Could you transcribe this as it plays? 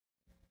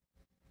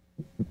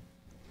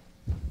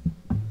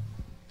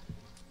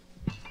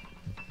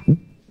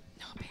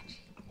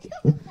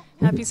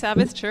Happy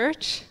Sabbath,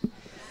 church.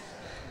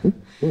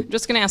 I'm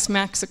just going to ask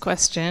Max a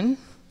question.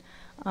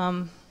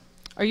 Are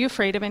you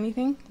afraid of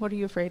anything? What are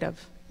you afraid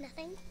of?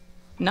 Nothing.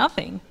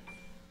 Nothing?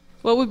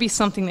 What would be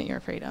something that you're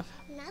afraid of?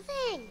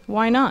 Nothing.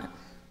 Why not?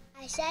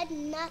 I said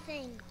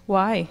nothing.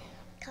 Why?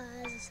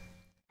 Because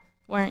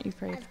Why aren't you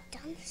afraid? I've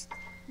done this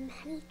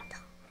many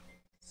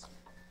times.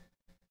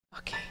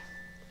 Okay.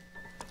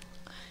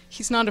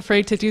 He's not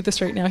afraid to do this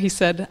right now. He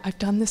said, I've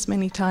done this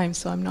many times,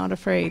 so I'm not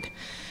afraid.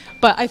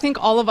 But I think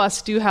all of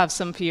us do have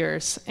some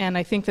fears, and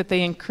I think that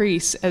they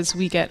increase as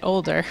we get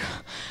older.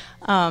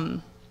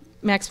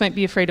 Max might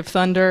be afraid of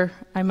thunder.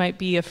 I might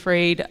be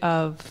afraid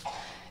of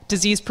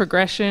disease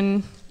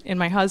progression in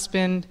my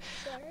husband.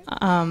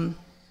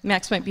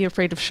 Max might be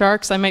afraid of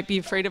sharks. I might be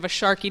afraid of a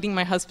shark eating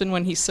my husband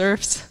when he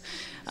surfs,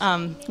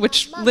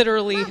 which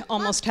literally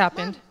almost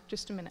happened.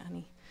 Just a minute,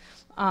 honey.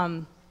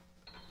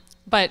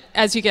 But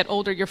as you get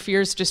older, your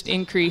fears just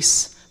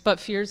increase. But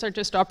fears are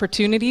just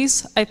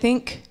opportunities, I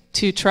think,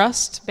 to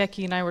trust.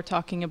 Becky and I were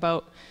talking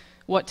about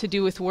what to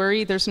do with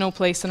worry. There's no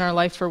place in our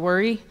life for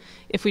worry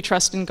if we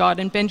trust in God.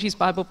 And Benji's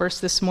Bible verse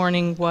this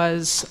morning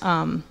was,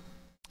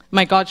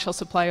 my God shall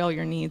supply all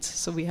your needs,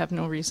 so we have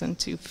no reason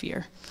to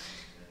fear.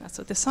 That's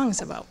what this song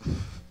is about.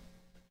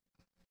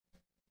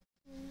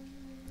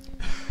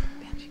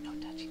 Benji, no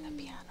touching the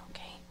piano,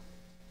 okay?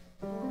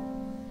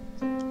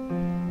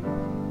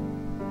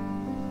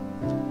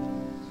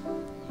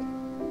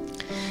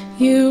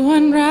 You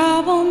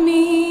unravel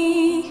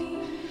me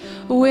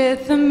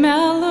with a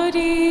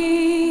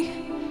melody.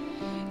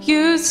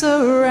 You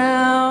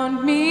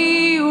surround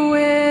me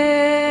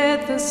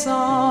with a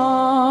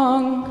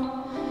song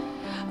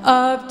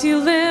of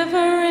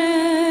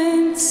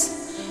deliverance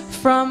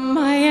from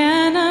my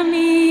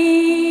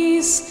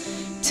enemies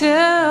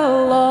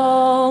till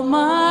all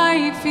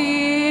my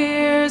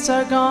fears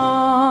are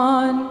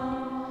gone.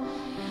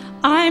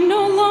 I'm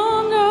no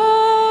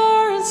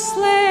longer a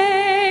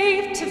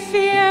slave to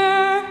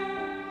fear.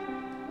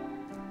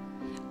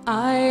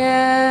 I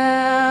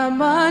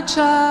am a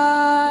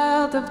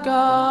child of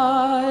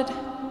God.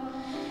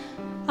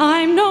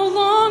 I'm no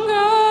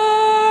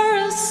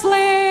longer a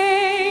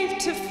slave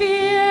to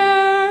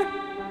fear.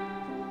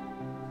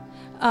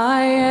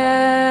 I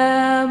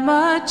am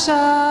a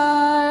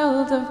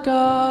child of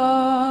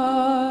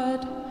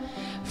God.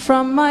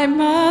 From my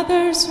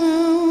mother's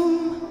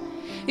womb,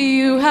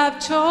 you have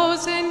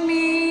chosen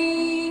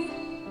me.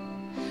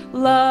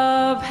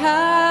 Love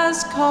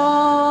has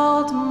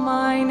called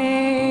my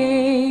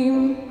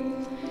name.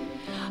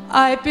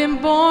 I've been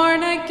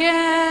born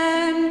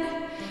again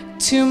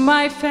to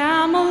my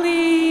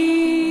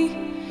family.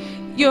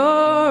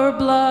 Your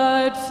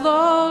blood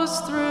flows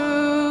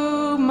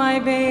through my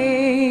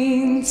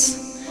veins.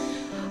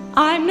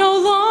 I'm no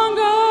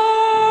longer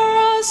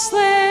a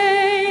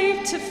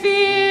slave to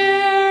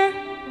fear.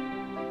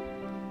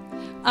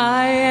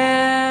 I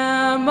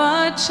am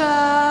a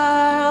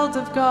child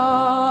of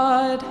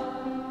God.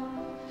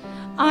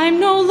 I'm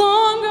no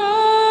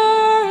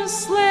longer a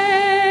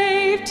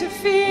slave to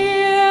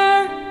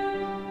fear.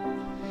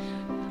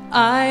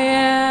 I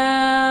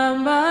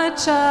am a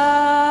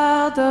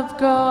child of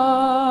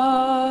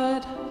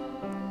God.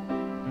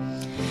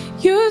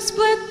 You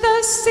split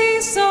the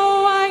sea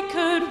so I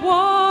could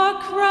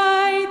walk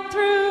right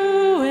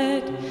through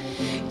it.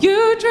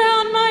 You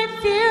drowned my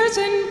fears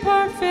in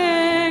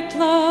perfect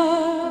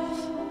love.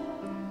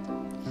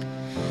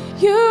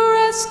 You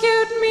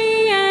rescued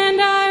me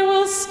and I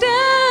will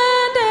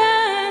stand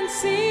and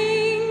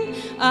sing.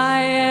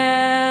 I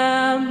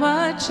am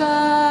a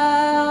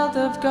child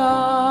of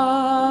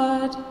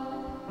God.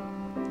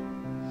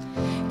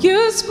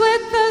 You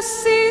split the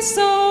sea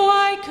so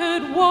I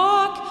could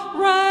walk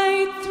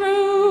right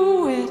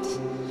through it.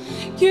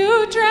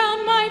 You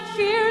drowned my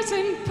fears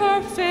in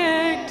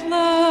perfect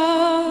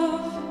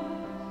love.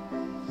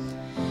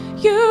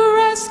 You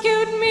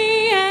rescued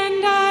me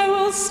and I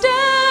will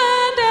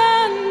stand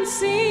and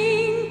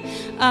sing.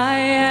 I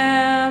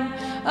am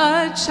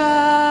a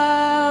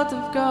child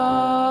of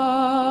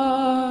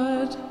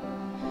God.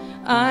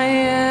 I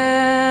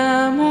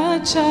am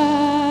a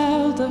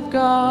child of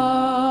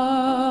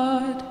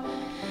God.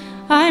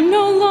 I'm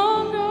no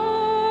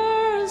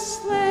longer a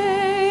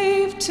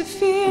slave to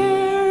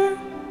fear.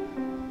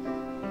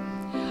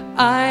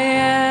 I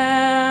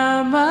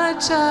am a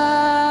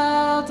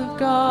child of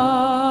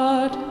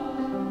God.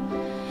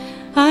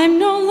 I'm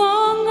no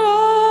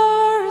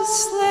longer a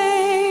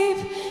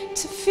slave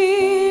to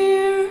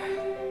fear.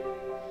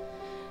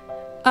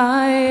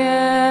 I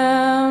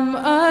am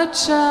a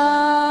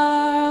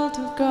child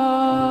of God.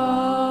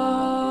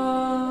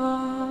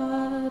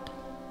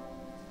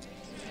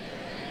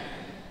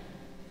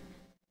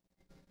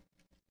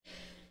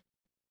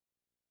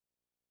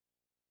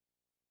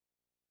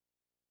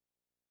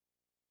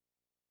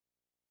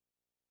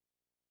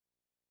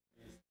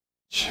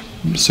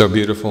 So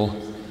beautiful.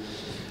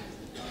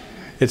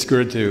 It's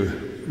good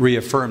to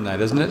reaffirm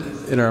that, isn't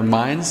it? In our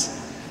minds,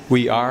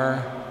 we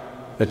are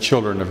the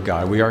children of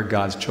God. We are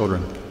God's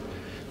children.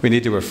 We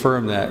need to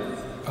affirm that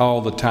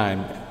all the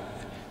time,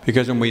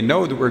 because when we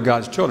know that we're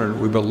God's children,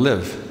 we will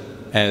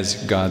live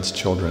as God's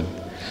children.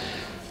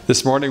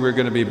 This morning we're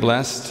going to be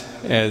blessed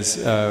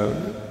as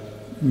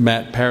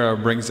Matt Para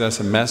brings us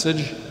a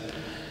message.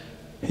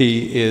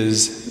 He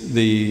is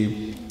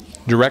the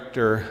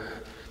director,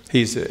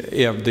 he's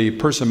of the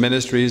Person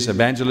Ministries,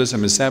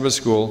 Evangelism and Sabbath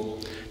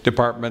School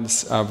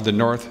departments of the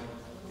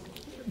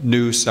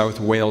New South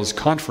Wales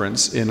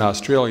Conference in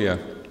Australia.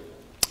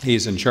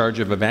 He's in charge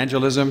of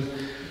evangelism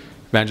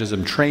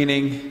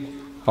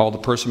training, all the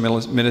Person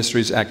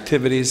Ministries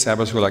activities,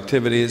 Sabbath School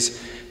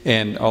activities,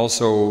 and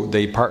also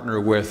they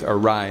partner with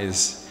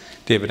Arise,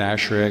 David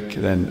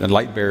Asherick and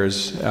Light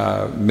Bearers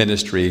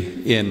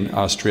ministry in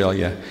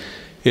Australia.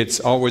 It's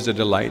always a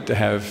delight to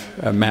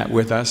have Matt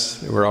with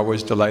us. We're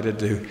always delighted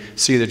to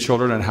see the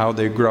children and how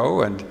they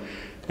grow, and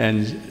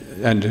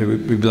to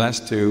be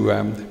blessed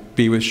to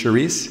be with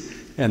Charisse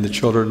and the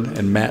children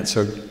and Matt.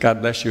 So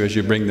God bless you as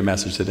you bring the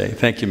message today.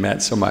 Thank you,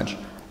 Matt, so much.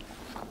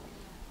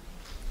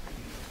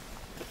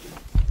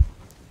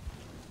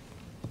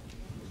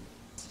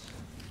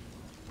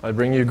 I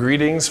bring you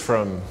greetings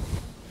from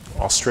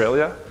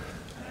Australia,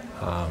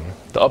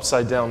 the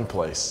upside down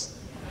place,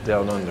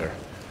 down under.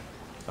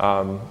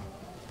 I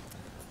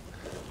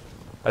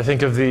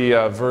think of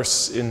the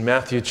verse in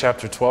Matthew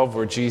chapter 12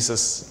 where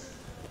Jesus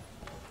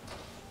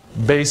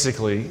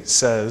basically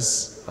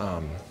says,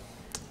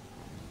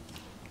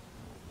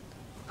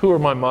 who are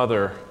my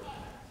mother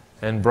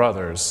and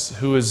brothers?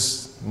 Who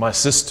is my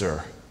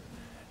sister?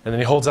 And then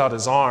he holds out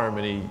his arm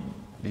and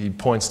he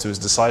points to his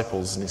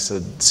disciples and he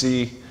said,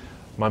 see,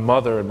 my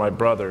mother and my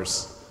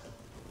brothers.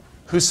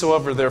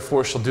 Whosoever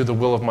therefore shall do the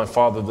will of my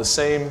Father, the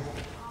same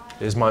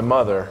is my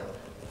mother,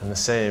 and the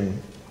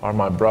same are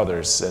my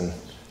brothers. And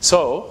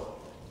so,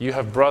 you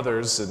have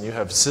brothers and you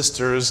have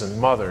sisters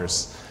and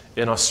mothers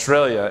in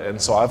Australia,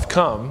 and so I've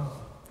come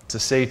to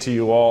say to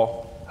you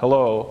all,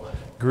 hello,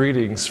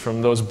 greetings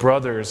from those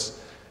brothers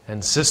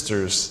and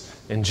sisters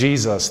in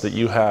Jesus that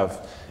you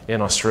have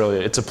in Australia.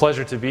 It's a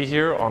pleasure to be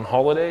here on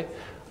holiday.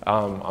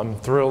 I'm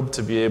thrilled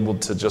to be able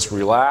to just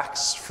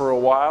relax for a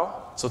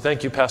while. So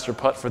thank you, Pastor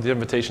Putt, for the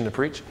invitation to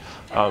preach.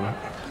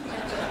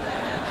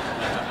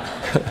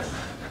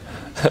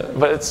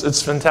 But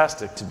it's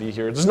fantastic to be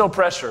here. There's no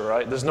pressure,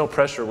 right? There's no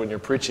pressure when you're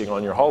preaching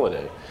on your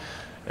holiday.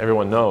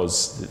 Everyone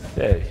knows,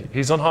 hey,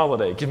 he's on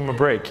holiday. Give him a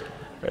break.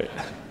 Right?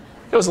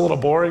 It was a little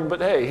boring,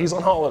 but hey, he's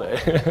on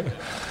holiday.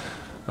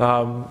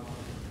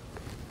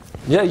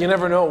 Yeah, you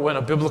never know when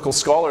a biblical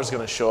scholar is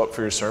going to show up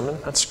for your sermon.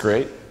 That's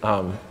great.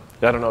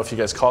 I don't know if you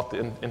guys caught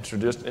the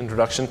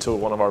introduction to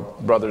one of our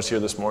brothers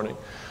here this morning.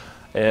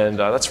 And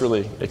that's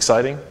really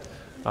exciting,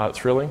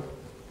 thrilling.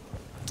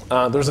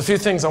 There's a few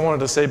things I wanted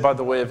to say by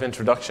the way of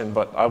introduction,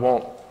 but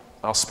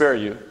I'll spare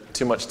you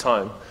too much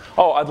time.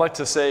 Oh, I'd like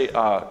to say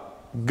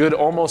good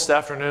almost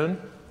afternoon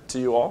to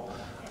you all.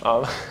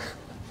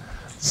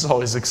 It's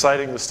always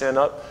exciting to stand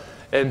up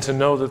and to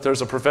know that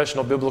there's a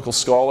professional biblical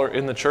scholar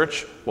in the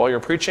church while you're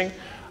preaching.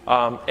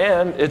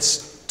 And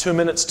it's 2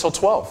 minutes till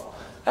 12.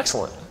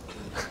 Excellent.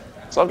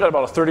 So I've got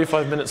about a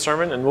 35-minute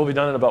sermon, and we'll be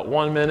done in about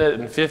 1 minute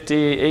and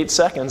 58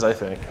 seconds, I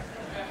think.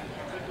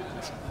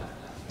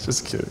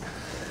 Just kidding.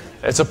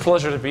 It's a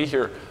pleasure to be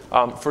here,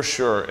 for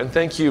sure. And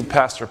thank you,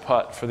 Pastor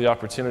Putt, for the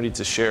opportunity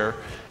to share,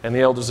 and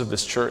the elders of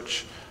this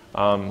church.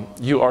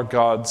 You are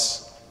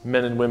God's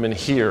men and women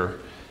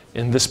here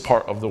in this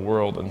part of the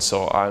world, and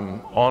so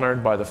I'm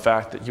honored by the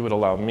fact that you would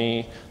allow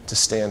me to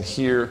stand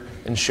here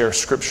and share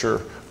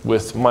Scripture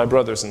with my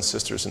brothers and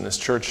sisters in this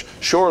church.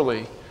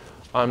 Surely,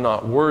 I'm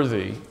not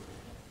worthy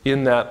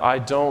in that I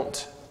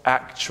don't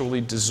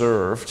actually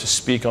deserve to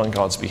speak on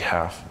God's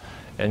behalf.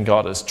 And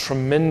God is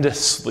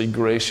tremendously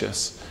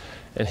gracious.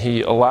 And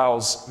He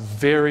allows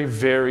very,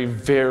 very,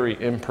 very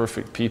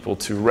imperfect people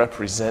to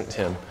represent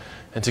Him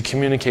and to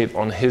communicate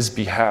on His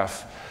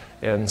behalf.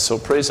 And so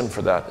praise Him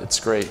for that. It's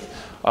great.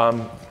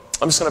 I'm just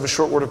going to have a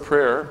short word of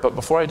prayer. But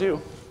before I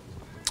do,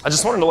 I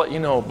just wanted to let you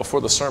know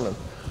before the sermon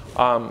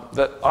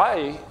that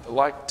I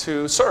like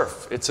to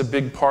surf. It's a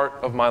big part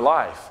of my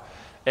life.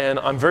 And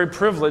I'm very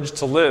privileged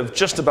to live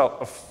just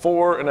about a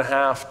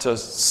 4.5 to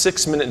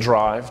 6 minute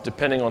drive,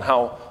 depending on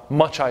how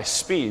much I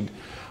speed,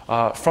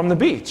 from the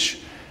beach.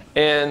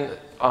 And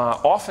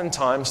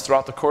oftentimes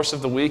throughout the course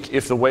of the week,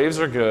 if the waves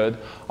are good,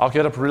 I'll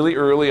get up really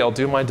early, I'll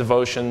do my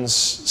devotions,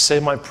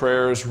 say my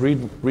prayers,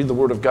 read the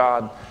Word of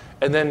God,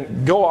 and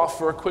then go off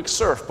for a quick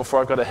surf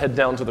before I've got to head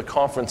down to the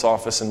conference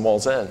office in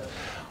Walls End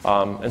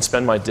and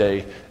spend my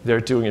day there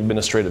doing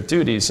administrative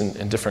duties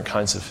and different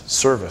kinds of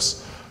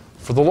service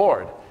for the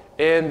Lord.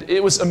 And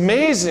it was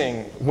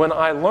amazing when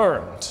I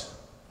learned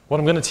what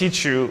I'm going to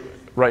teach you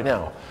right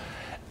now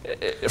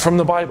from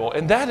the Bible,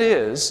 and that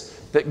is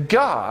that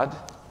God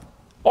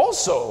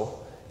also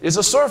is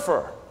a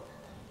surfer.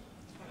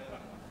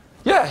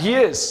 Yeah, He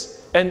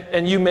is.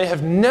 And you may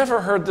have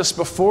never heard this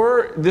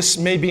before. This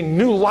may be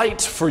new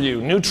light for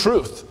you, new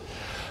truth.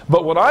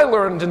 But when I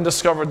learned and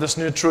discovered this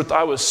new truth,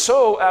 I was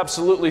so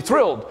absolutely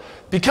thrilled,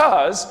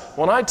 because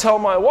when I tell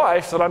my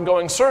wife that I'm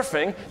going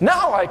surfing,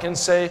 now I can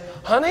say,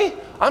 honey,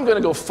 I'm going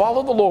to go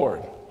follow the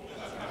Lord.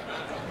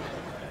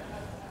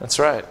 That's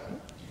right.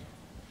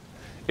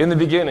 In the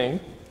beginning,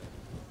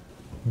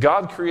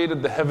 God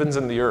created the heavens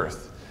and the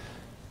earth.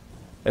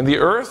 And the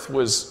earth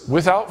was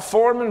without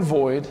form and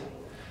void,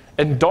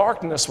 and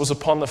darkness was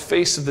upon the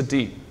face of the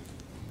deep.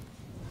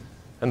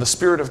 And the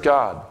Spirit of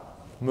God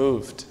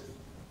moved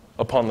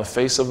upon the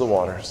face of the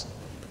waters.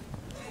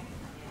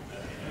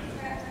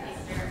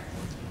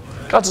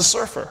 God's a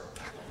surfer.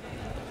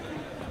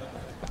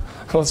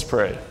 Let's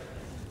pray.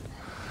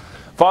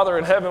 Father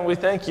in heaven, we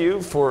thank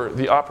you for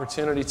the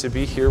opportunity to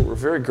be here. We're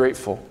very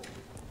grateful.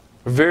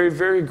 We're very,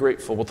 very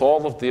grateful. With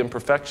all of the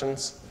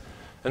imperfections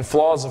and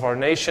flaws of our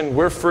nation,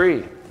 we're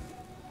free.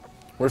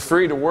 We're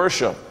free to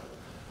worship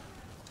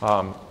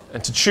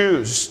and to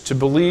choose to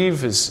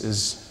believe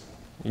as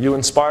you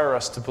inspire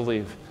us to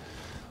believe.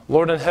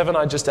 Lord in heaven,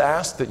 I just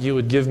ask that you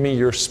would give me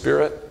your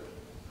Spirit,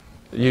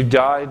 that you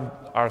guide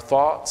our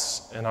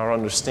thoughts and our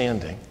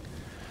understanding.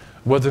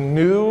 Whether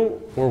new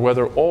or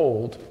whether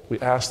old, we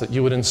ask that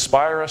you would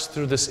inspire us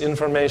through this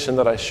information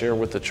that I share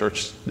with the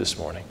church this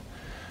morning.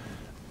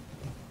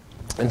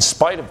 In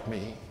spite of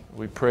me,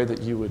 we pray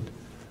that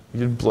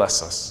you'd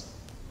bless us.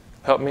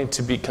 Help me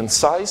to be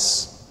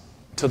concise,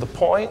 to the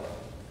point.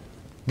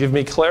 Give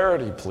me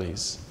clarity,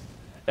 please.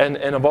 And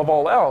above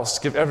all else,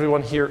 give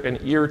everyone here an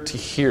ear to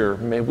hear.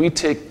 May we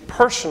take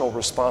personal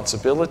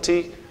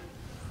responsibility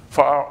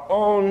for our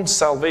own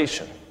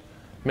salvation.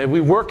 May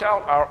we work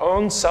out our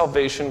own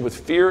salvation with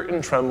fear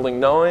and trembling,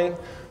 knowing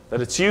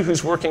that it's you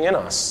who's working in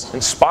us,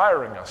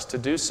 inspiring us to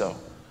do so.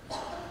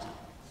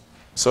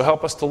 So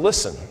help us to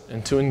listen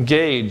and to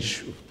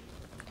engage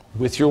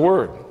with your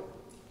word,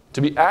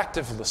 to be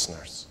active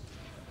listeners,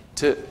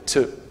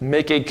 to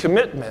make a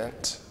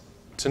commitment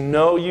to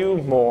know you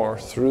more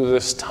through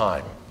this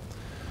time.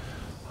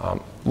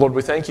 Lord,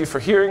 we thank you for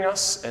hearing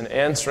us and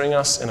answering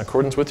us in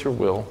accordance with your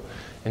will.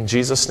 In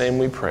Jesus' name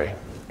we pray.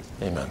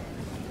 Amen.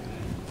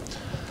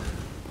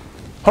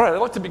 All right, I'd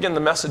like to begin the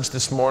message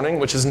this morning,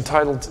 which is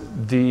entitled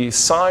The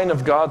Sign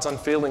of God's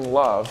Unfailing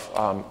Love,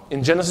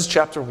 in Genesis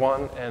chapter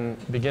 1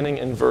 and beginning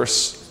in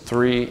verse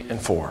 3 and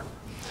 4.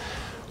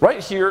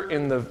 Right here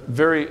in the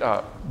very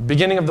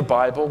beginning of the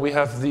Bible, we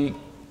have the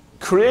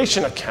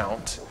creation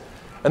account.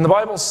 And the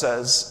Bible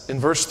says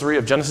in verse 3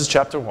 of Genesis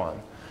chapter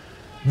 1,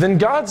 "Then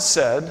God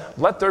said,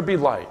 'Let there be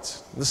light.'"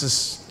 This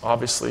is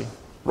obviously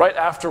right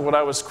after what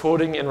I was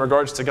quoting in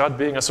regards to God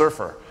being a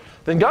surfer.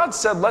 "Then God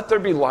said, 'Let there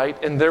be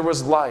light,' and there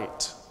was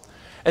light.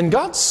 And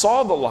God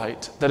saw the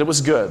light, that it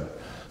was good.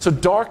 So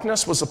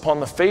darkness was upon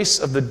the face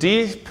of the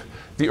deep.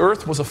 The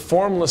earth was a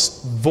formless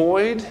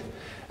void."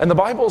 And the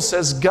Bible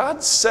says,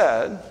 God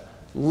said,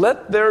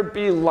 "Let there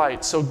be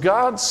light." So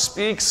God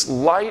speaks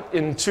light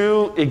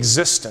into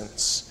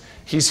existence.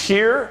 He's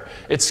here.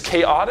 It's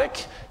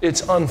chaotic.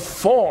 It's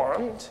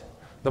unformed.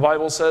 The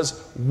Bible says,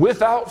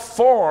 without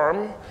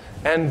form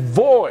and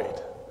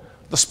void.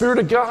 The Spirit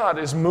of God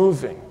is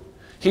moving.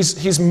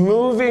 He's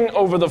moving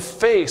over the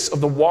face of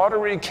the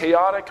watery,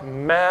 chaotic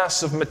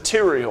mass of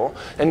material.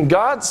 And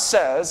God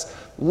says,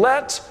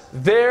 "Let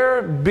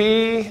there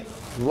be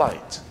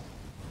light."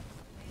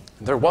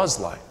 And there was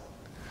light.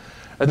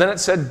 And then it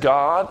said,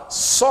 God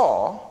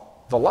saw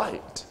the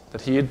light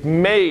that he had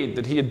made,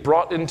 that he had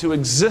brought into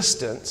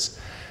existence.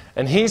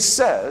 And he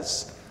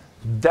says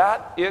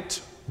that it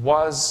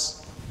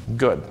was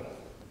good.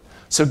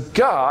 So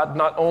God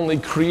not only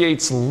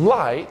creates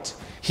light,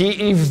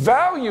 he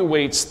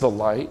evaluates the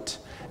light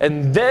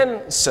and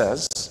then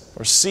says,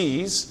 or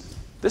sees,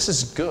 this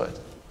is good.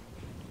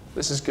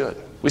 This is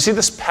good. We see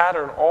this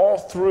pattern all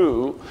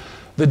through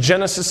the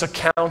Genesis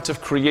account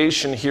of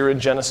creation here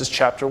in Genesis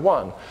chapter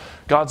 1.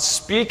 God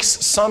speaks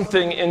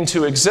something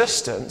into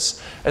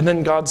existence, and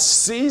then God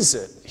sees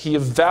it. He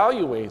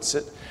evaluates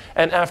it,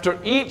 and after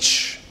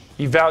each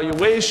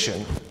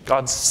evaluation,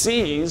 God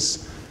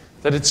sees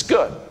that it's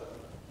good.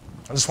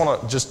 I just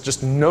want to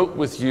just note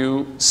with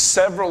you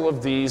several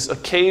of these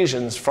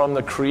occasions from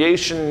the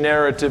creation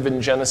narrative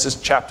in Genesis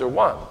chapter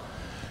 1.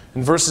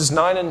 In verses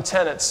 9 and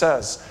 10 it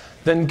says,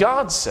 "Then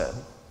God said,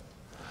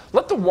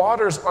 'Let the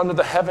waters under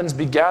the heavens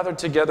be gathered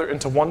together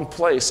into one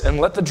place, and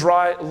let the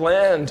dry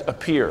land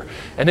appear.'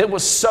 And it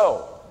was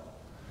so.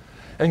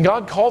 And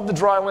God called the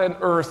dry land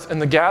earth,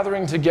 and the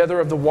gathering together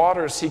of the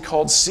waters he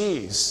called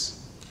seas.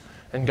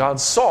 And God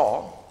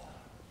saw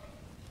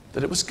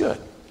that it was good."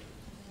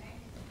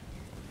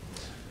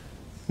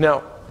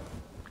 Now,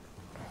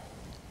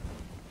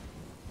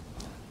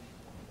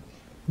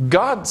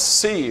 God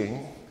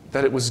seeing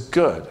that it was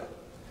good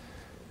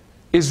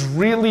is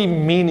really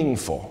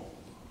meaningful.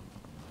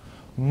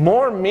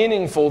 More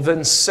meaningful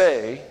than,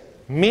 say,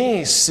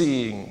 me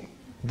seeing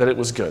that it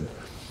was good.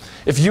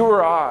 If you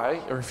or I,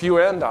 or if you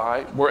and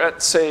I, were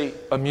at, say,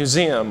 a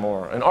museum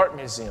or an art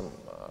museum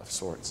of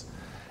sorts,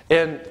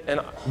 and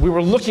we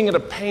were looking at a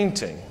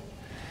painting,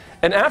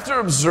 and after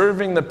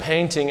observing the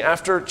painting,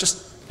 after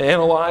just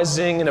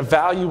analyzing and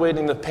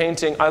evaluating the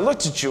painting, I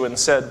looked at you and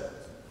said,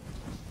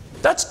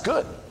 that's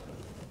good.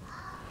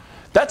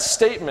 That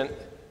statement,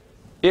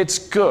 it's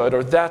good,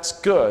 or that's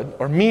good,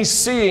 or me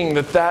seeing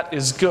that that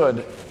is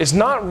good, is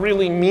not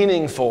really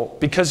meaningful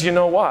because you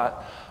know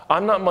what?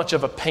 I'm not much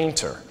of a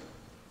painter.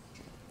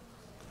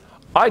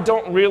 I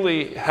don't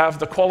really have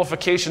the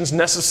qualifications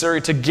necessary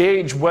to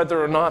gauge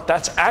whether or not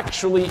that's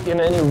actually in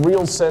any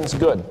real sense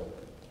good.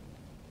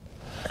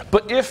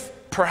 But if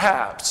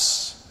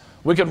perhaps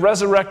we could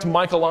resurrect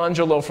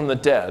Michelangelo from the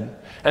dead,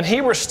 and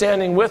he were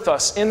standing with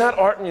us in that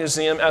art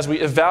museum as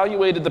we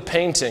evaluated the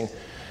painting,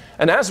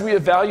 and as we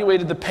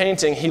evaluated the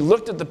painting, he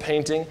looked at the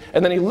painting,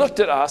 and then he looked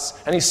at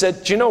us, and he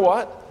said, do you know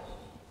what?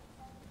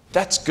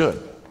 That's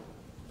good.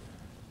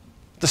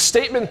 The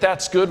statement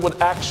that's good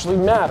would actually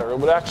matter. It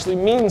would actually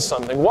mean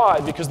something. Why?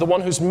 Because the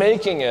one who's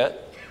making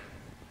it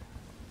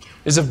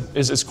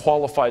is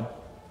qualified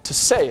to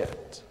say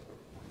it.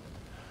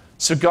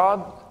 So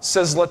God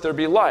says, let there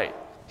be light.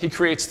 He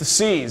creates the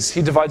seas.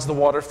 He divides the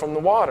water from the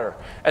water.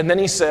 And then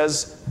he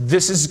says,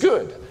 this is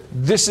good.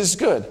 This is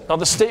good. Now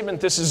the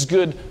statement, this is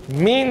good,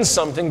 means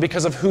something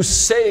because of who's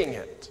saying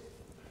it.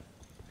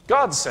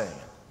 God's saying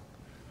it.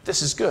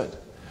 This is good.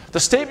 The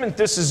statement,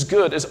 this is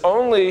good, is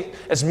only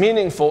as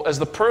meaningful as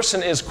the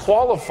person is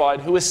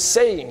qualified who is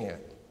saying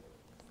it.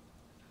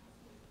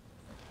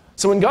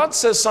 So when God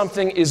says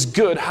something is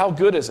good, how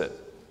good is it?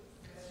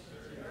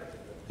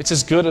 It's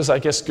as good as I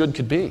guess good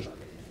could be.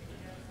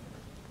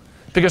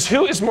 Because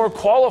who is more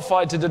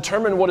qualified to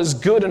determine what is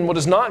good and what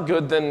is not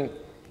good than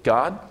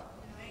God?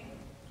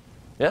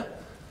 Yeah?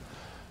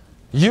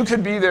 You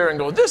could be there and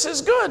go, this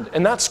is good,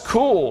 and that's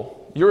cool.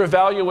 Your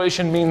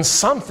evaluation means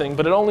something,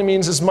 but it only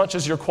means as much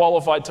as you're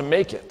qualified to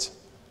make it.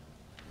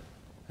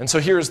 And so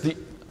here's the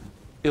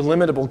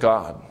illimitable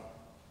God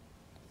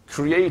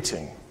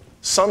creating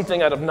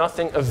something out of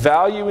nothing,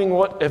 evaluating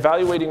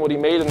what he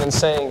made, and then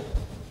saying,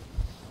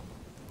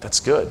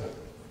 that's good.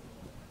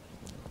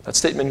 That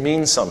statement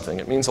means something.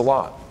 It means a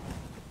lot.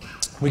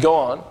 We go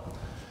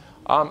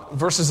on.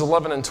 Verses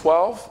 11 and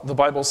 12, the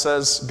Bible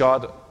says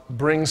God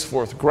brings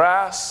forth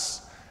grass,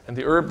 and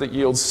the herb that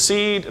yields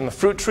seed, and the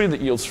fruit tree that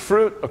yields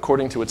fruit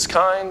according to its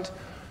kind,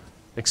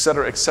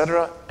 etc.,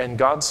 etc. And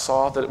God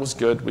saw that it was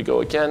good. We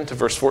go again to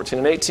verse 14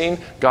 and 18.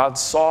 God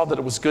saw that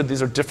it was good.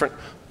 These are different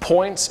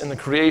points in the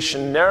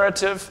creation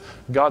narrative.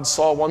 God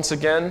saw once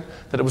again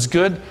that it was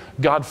good.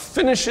 God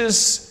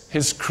finishes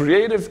his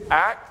creative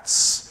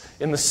acts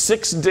in the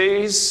 6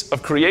 days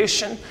of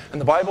creation. And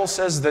the Bible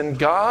says, then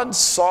God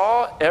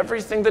saw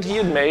everything that he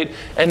had made,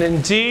 and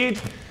indeed,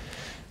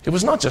 it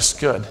was not just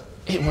good.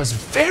 It was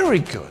very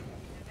good.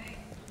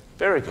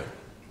 Very good.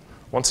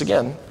 Once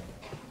again,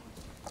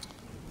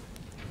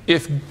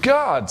 if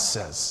God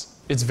says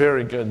it's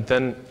very good,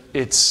 then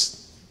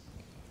it's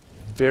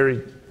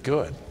very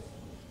good.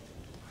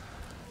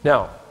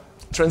 Now,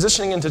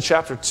 transitioning into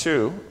chapter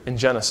 2 in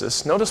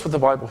Genesis, notice what the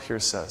Bible here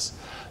says.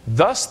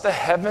 Thus the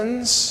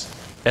heavens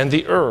and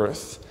the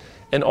earth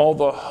and all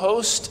the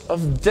host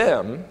of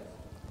them,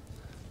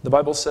 the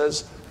Bible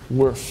says,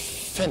 were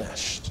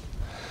finished.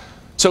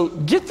 So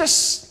get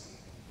this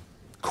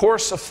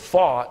course of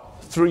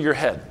thought through your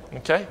head,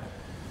 okay?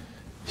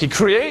 He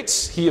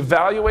creates, he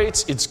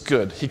evaluates, it's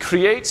good. He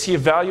creates, he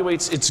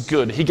evaluates, it's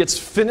good. He gets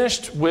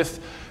finished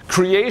with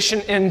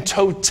creation in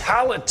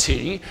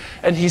totality,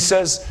 and he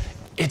says,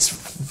 it's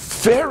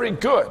very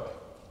good.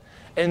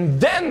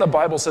 And then the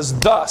Bible says,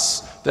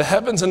 thus, the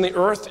heavens and the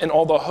earth and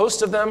all the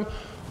host of them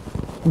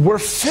were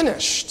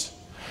finished.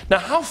 Now,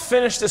 how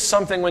finished is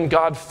something when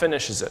God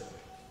finishes it?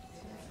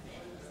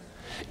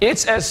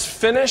 It's as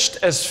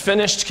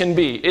finished can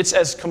be. It's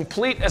as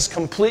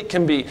complete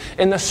can be.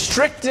 In the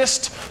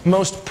strictest,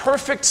 most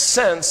perfect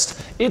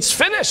sense, it's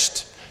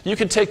finished. You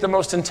could take the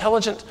most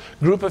intelligent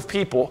group of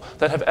people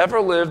that have ever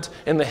lived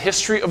in the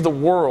history of the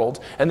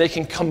world, and they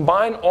can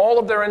combine all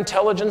of their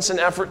intelligence and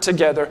effort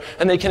together,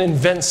 and they can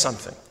invent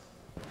something.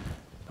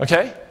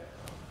 Okay?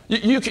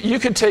 You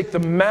could take the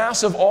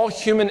mass of all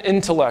human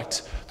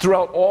intellect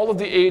throughout all of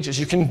the ages.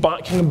 You can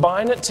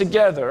combine it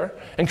together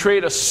and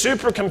create a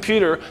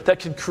supercomputer that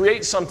could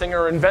create something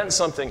or invent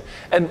something.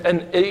 And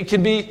it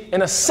can be,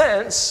 in a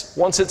sense,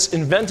 once it's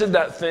invented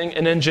that thing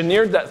and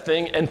engineered that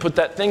thing and put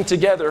that thing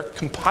together,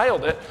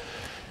 compiled it,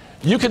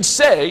 you could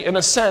say, in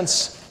a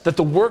sense, that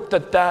the work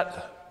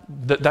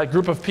that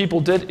group of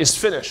people did is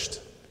finished.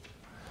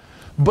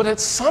 But at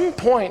some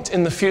point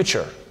in the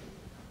future,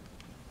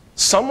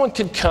 someone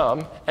could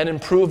come and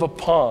improve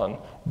upon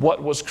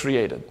what was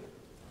created.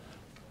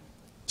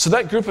 So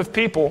that group of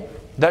people,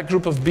 that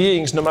group of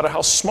beings, no matter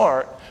how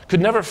smart, could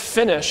never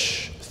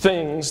finish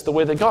things the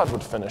way that God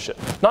would finish it.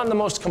 Not in the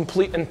most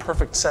complete and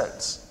perfect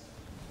sense.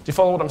 Do you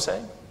follow what I'm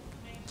saying?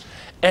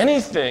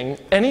 Anything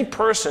any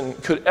person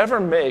could ever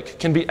make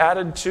can be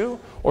added to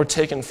or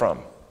taken from.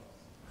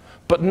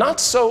 But not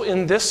so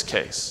in this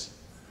case.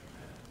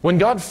 When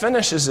God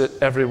finishes it,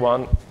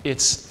 everyone,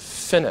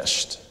 it's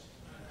finished.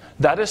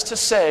 That is to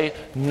say,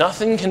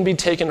 nothing can be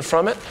taken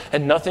from it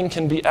and nothing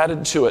can be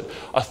added to it.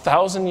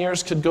 1,000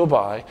 years could go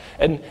by,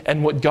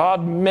 and what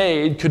God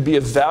made could be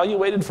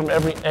evaluated from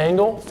every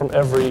angle, from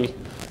every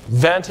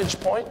vantage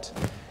point,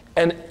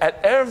 and at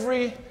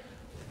every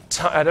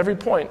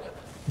point,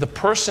 the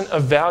person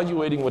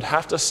evaluating would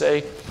have to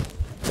say,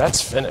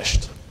 that's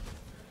finished.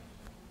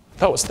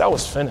 That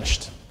was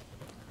finished.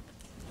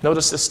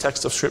 Notice this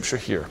text of Scripture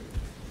here.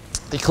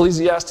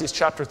 Ecclesiastes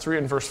chapter 3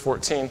 and verse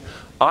 14.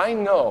 I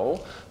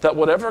know that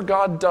whatever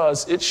God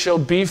does, it shall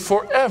be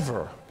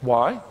forever.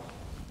 Why?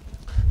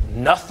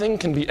 Nothing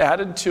can be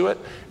added to it,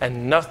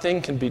 and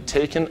nothing can be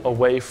taken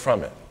away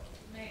from it.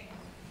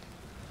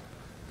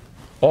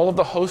 All of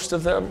the host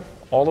of them,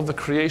 all of the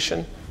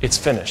creation, it's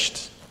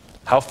finished.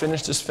 How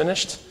finished is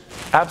finished?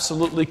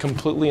 Absolutely,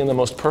 completely, in the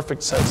most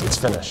perfect sense, it's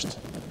finished.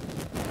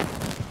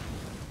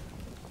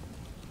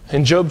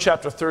 In Job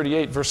chapter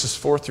 38, verses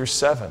 4 through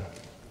 7,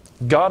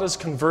 God is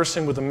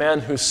conversing with a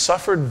man who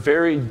suffered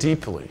very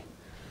deeply.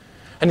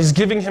 And he's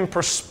giving him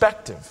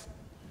perspective.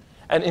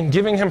 And in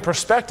giving him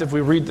perspective,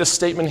 we read this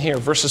statement here,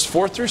 verses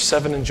 4 through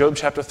 7 in Job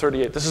chapter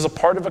 38. This is a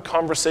part of a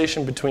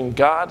conversation between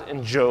God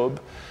and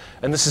Job.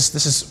 And this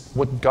is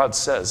what God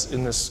says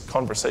in this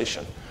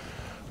conversation.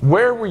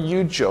 Where were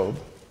you, Job,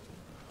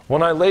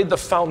 when I laid the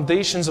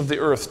foundations of the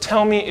earth?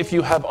 Tell me if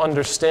you have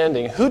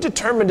understanding. Who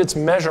determined its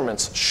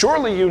measurements?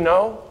 Surely you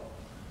know.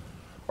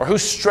 Or who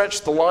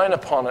stretched the line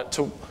upon it?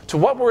 To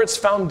what were its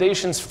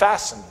foundations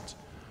fastened?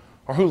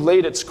 Or who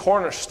laid its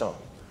cornerstone?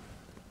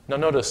 Now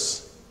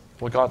notice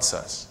what God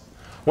says.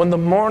 When the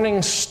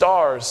morning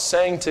stars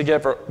sang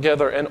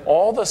together and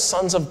all the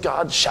sons of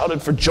God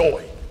shouted for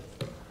joy.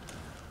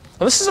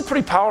 Now this is a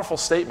pretty powerful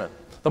statement.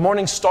 The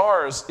morning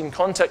stars, in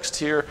context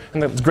here, in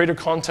the greater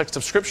context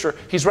of Scripture,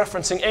 he's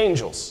referencing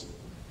angels.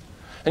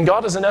 And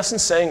God is in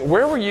essence saying,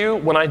 where were you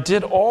when I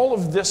did all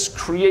of this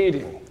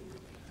creating?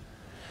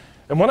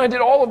 And when I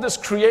did all of this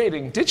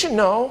creating, did you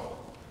know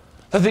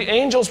that the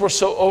angels were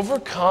so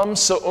overcome,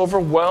 so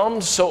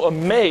overwhelmed, so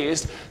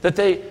amazed that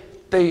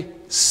they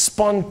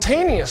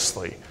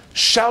spontaneously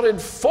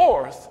shouted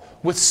forth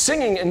with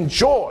singing and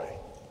joy?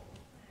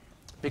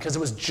 Because it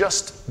was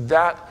just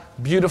that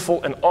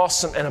beautiful and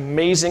awesome and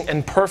amazing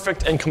and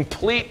perfect and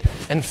complete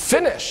and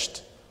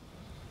finished.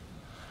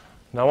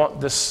 Now I want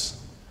this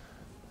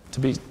to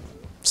be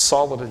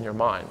solid in your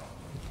mind.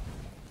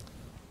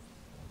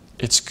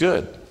 It's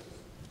good.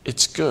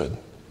 It's good.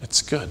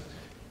 It's good.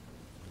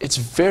 It's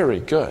very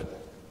good.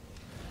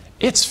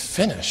 It's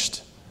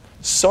finished.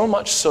 So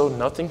much so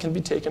nothing can be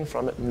taken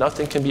from it,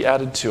 nothing can be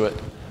added to it,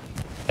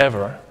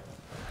 ever.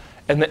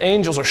 And the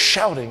angels are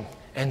shouting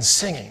and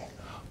singing.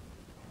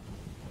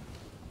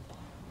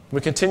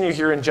 We continue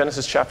here in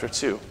Genesis chapter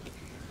 2.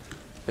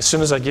 As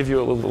soon as I give you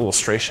a little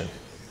illustration.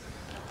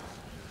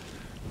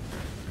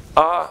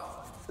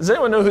 Does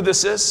anyone know who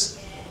this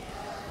is?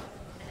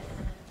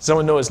 Does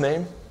anyone know his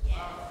name?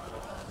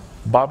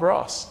 Bob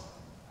Ross.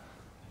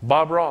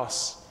 Bob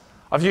Ross.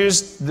 I've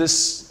used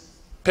this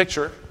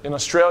picture in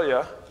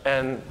Australia,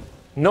 and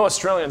no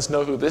Australians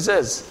know who this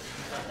is.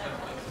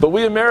 But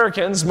we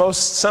Americans,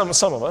 some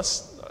of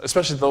us,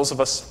 especially those of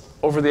us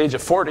over the age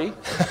of 40,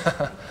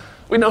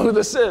 we know who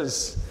this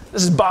is.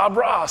 This is Bob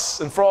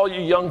Ross. And for all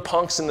you young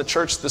punks in the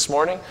church this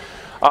morning,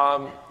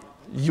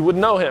 you would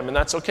know him, and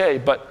that's okay.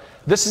 But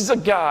this is a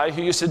guy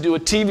who used to do a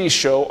TV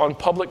show on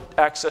public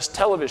access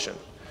television.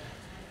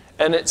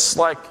 And it's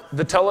like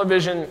the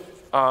television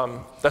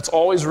that's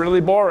always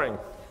really boring.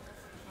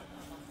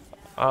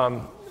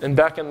 And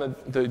back in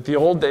the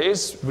old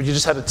days, where you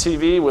just had a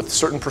TV with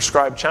certain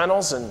prescribed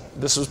channels, and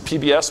this was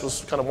PBS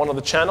was kind of one of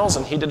the channels,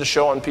 and he did a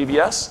show on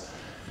PBS.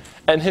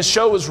 And his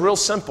show was real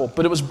simple,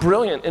 but it was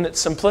brilliant in its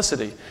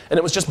simplicity. And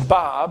it was just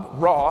Bob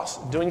Ross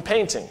doing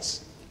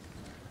paintings.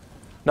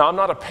 Now, I'm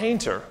not a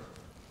painter.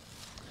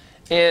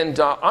 And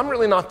I'm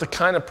really not the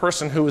kind of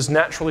person who is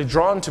naturally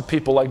drawn to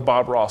people like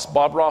Bob Ross.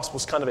 Bob Ross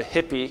was kind of a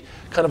hippie,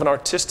 kind of an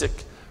artistic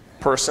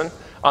person.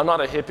 I'm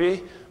not a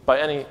hippie by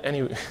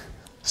any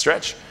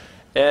stretch.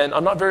 And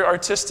I'm not very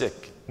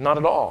artistic, not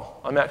at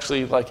all. I'm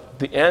actually like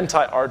the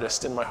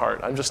anti-artist in my heart.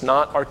 I'm just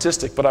not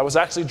artistic. But I was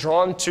actually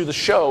drawn to the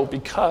show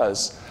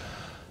because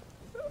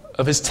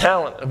of his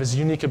talent, of his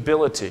unique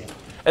ability.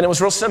 And it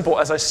was real simple.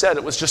 As I said,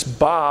 it was just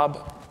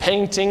Bob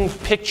painting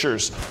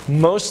pictures,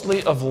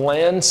 mostly of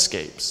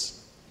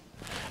landscapes.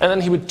 And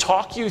then he would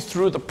talk you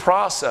through the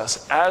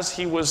process as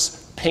he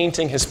was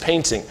painting his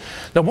painting.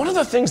 Now, one of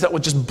the things that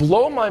would just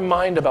blow my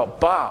mind about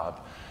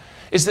Bob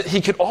is that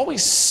he could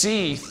always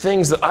see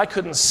things that I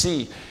couldn't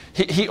see.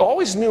 He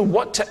always knew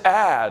what to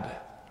add,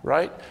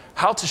 right?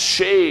 How to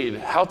shade,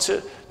 how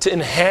to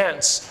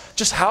enhance,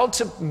 just how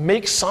to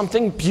make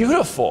something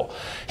beautiful.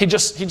 He'd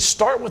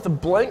start with a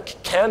blank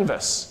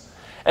canvas.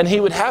 And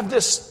he would have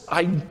this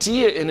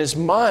idea in his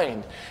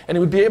mind, and he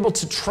would be able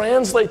to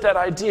translate that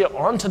idea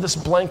onto this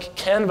blank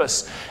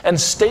canvas. And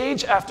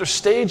stage after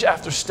stage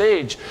after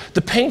stage,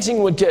 the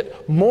painting would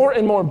get more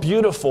and more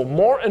beautiful,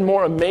 more and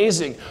more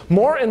amazing,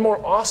 more and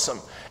more awesome.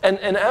 And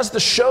as the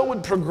show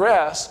would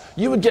progress,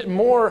 you would get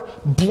more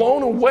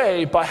blown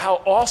away by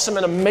how awesome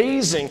and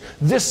amazing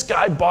this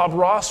guy Bob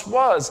Ross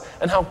was,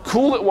 and how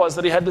cool it was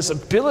that he had this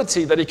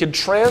ability that he could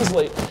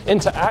translate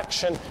into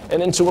action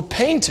and into a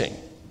painting.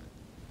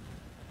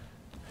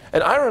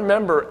 And I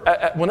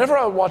remember, whenever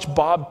I would watch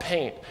Bob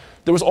paint,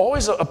 there was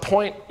always a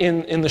point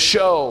in the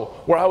show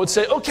where I would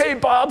say, okay,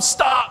 Bob,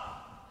 stop.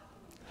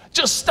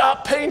 Just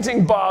stop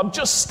painting, Bob.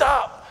 Just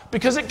stop,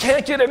 because it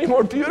can't get any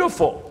more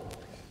beautiful.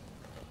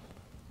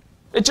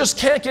 It just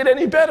can't get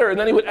any better. And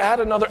then he would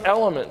add another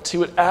element. He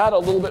would add a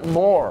little bit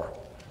more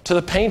to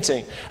the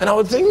painting. And I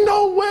would think,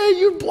 no way,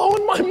 you're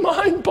blowing my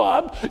mind,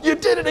 Bob. You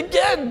did it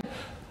again.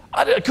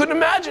 I couldn't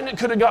imagine it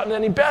could have gotten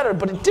any better,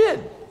 but it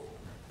did.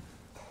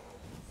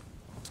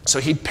 So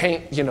he'd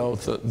paint,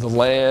 the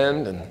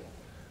land, and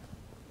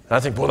I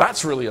think, well,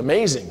 that's really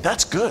amazing.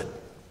 That's good.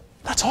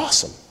 That's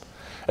awesome.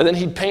 And then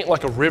he'd paint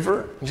like a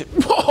river. And you'd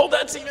say, whoa,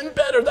 that's even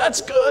better.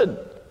 That's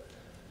good.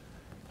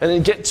 And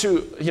then get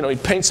to,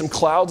 he'd paint some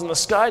clouds in the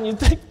sky, and you'd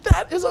think,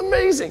 that is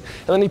amazing.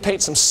 And then he'd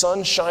paint some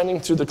sun shining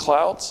through the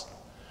clouds.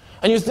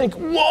 And you'd think,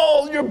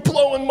 whoa, you're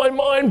blowing my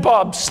mind,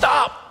 Bob.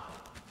 Stop.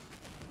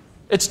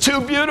 It's too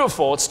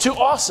beautiful. It's too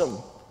awesome.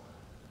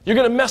 You're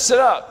going to mess it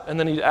up. And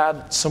then he'd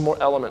add some more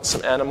elements,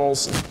 some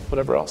animals, and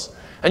whatever else.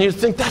 And you'd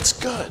think, that's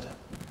good.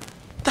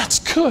 That's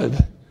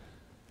good.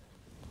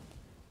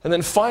 And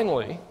then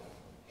finally,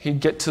 he'd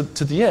get to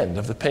the end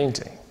of the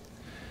painting.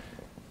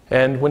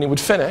 And when he would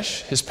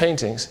finish his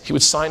paintings, he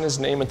would sign his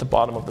name at the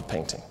bottom of the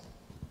painting.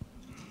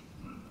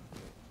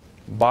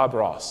 Bob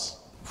Ross.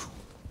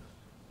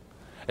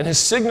 And his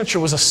signature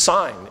was a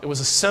sign, it was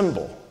a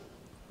symbol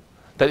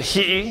that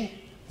he,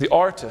 the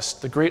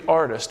artist, the great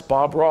artist,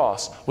 Bob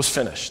Ross, was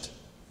finished.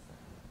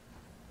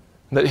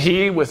 That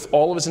he, with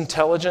all of his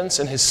intelligence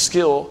and his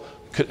skill,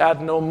 could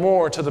add no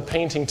more to the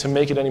painting to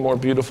make it any more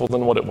beautiful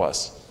than what it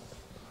was.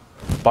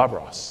 Bob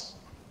Ross.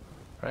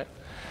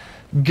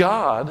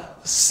 God,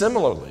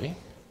 similarly,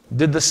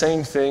 did the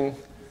same thing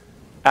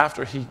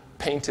after he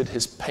painted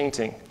his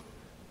painting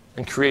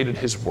and created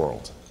his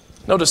world.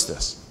 Notice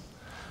this.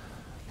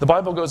 The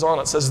Bible goes on,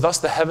 it says, thus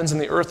the heavens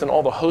and the earth and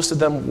all the host of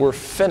them were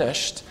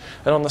finished.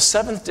 And on the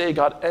seventh day,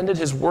 God ended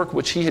his work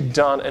which he had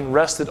done and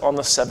rested on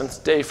the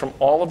seventh day from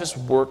all of his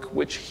work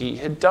which he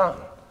had done.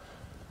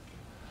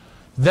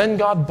 Then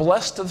God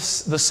blessed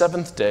the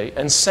seventh day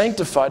and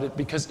sanctified it,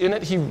 because in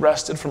it he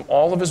rested from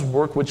all of his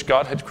work which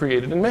God had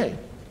created and made.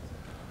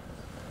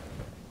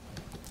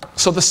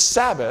 So the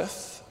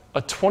Sabbath,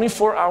 a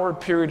 24-hour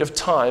period of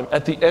time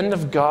at the end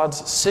of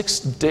God's 6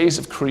 days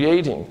of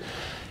creating,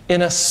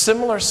 in a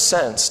similar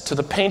sense to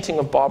the painting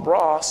of Bob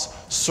Ross,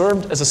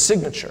 served as a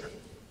signature.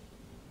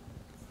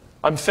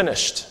 I'm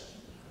finished.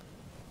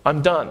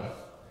 I'm done.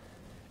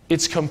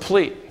 It's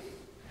complete.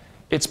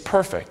 It's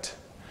perfect.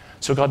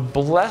 So God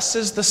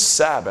blesses the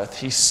Sabbath.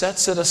 He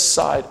sets it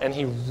aside and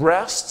he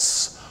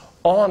rests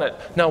on it.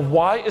 Now,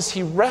 why is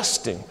he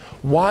resting?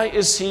 Why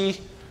is he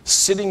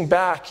sitting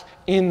back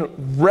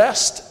in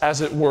rest,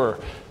 as it were?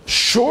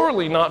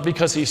 Surely not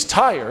because he's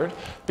tired,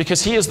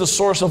 because he is the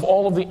source of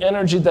all of the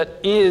energy that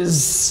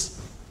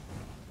is.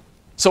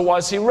 So why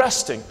is he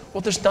resting? Well,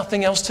 there's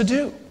nothing else to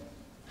do.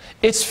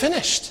 It's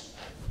finished.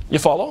 You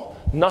follow?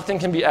 Nothing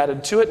can be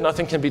added to it.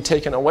 Nothing can be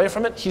taken away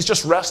from it. He's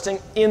just resting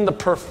in the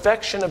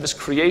perfection of his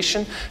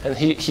creation, and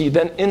he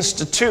then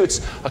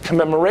institutes a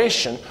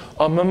commemoration,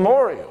 a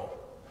memorial,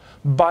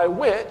 by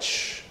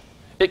which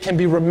it can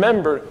be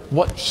remembered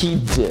what he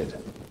did.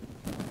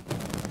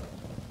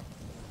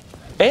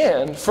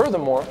 And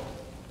furthermore,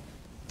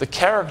 the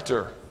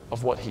character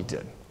of what he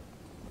did.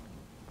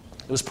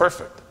 It was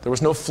perfect. There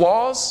was no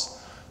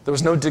flaws. There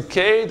was no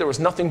decay. There was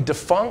nothing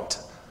defunct.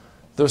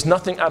 There was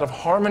nothing out of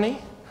harmony.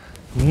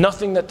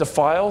 Nothing that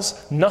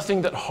defiles.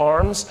 Nothing that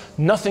harms.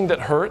 Nothing that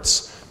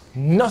hurts.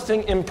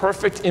 Nothing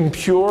imperfect,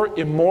 impure,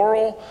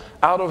 immoral,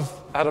 out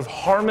of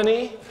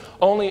harmony.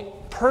 Only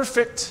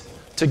perfect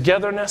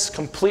togetherness,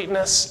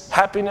 completeness,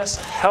 happiness,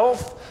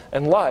 health,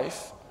 and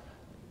life.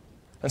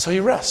 And so he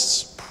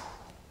rests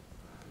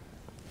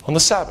on the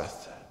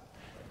Sabbath.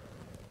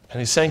 And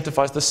he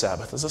sanctifies the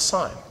Sabbath as a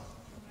sign.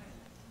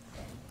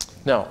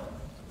 Now,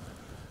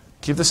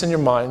 keep this in your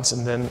minds,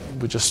 and then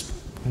we just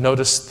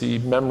notice the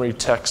memory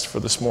text for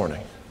this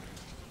morning.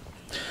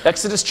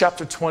 Exodus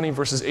chapter 20,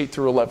 verses 8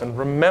 through 11.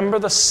 Remember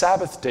the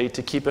Sabbath day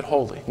to keep it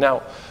holy.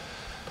 Now,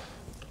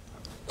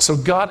 so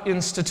God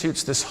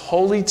institutes this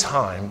holy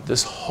time,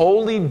 this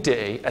holy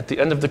day at the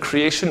end of the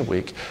creation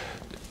week.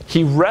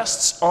 He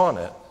rests on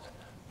it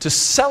to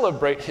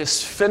celebrate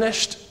his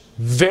finished,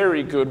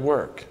 very good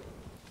work.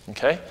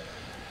 Okay?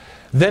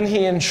 Then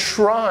he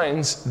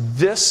enshrines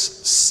this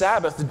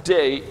Sabbath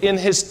day in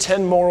his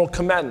 10 moral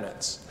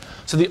commandments.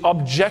 So the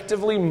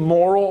objectively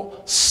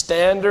moral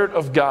standard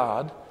of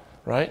God,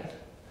 right,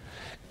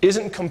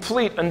 isn't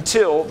complete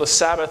until the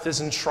Sabbath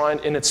is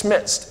enshrined in its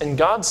midst. And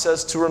God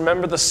says to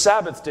remember the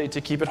Sabbath day to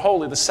keep it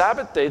holy, the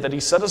Sabbath day that he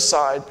set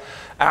aside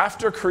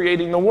after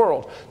creating the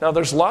world. Now,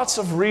 there's lots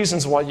of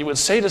reasons why you would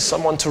say to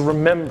someone to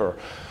remember.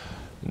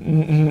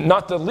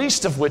 Not the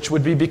least of which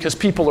would be because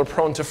people are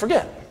prone to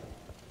forget.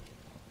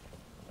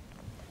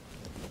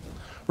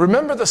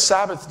 Remember the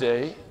Sabbath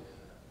day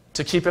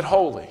to keep it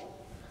holy.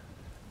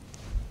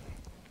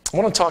 I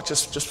want to talk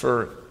just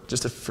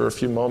for a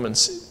few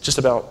moments just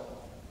about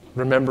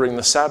remembering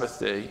the Sabbath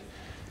day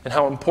and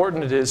how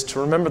important it is to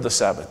remember the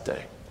Sabbath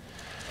day.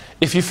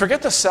 If you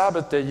forget the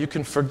Sabbath day, you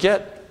can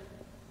forget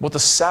what the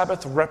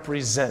Sabbath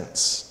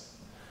represents.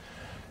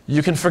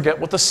 You can forget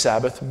what the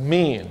Sabbath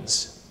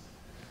means.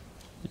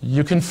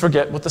 You can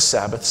forget what the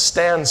Sabbath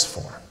stands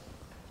for.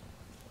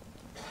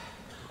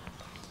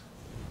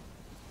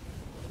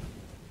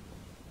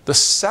 The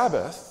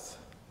Sabbath,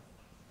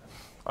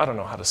 I don't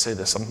know how to say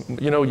this.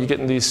 You get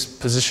in these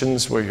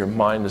positions where your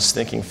mind is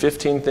thinking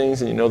 15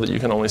 things and you know that you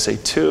can only say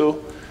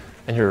 2,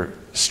 and you're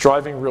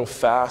striving real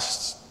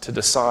fast to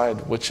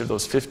decide which of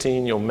those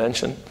 15 you'll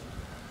mention.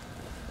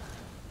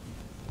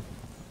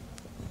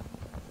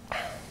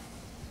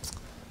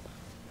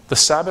 The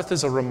Sabbath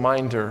is a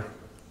reminder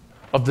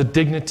of the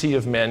dignity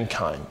of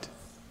mankind,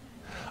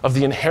 of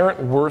the inherent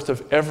worth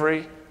of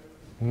every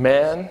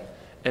man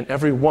and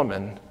every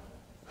woman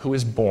who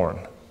is born.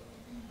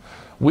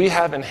 We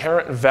have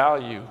inherent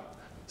value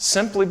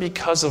simply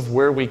because of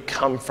where we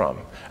come from,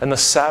 and the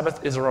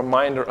Sabbath is a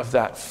reminder of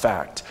that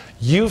fact.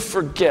 You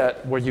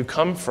forget where you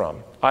come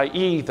from,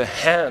 i.e. the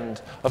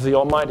hand of the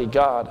Almighty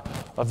God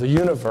of the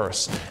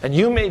universe, and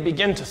you may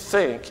begin to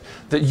think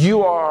that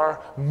you are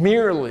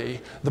merely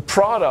the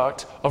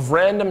product of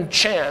random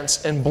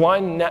chance and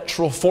blind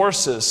natural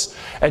forces,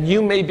 and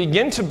you may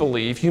begin to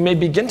believe, you may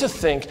begin to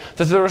think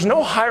that there is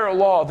no higher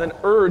law than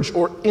urge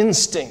or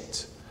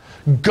instinct.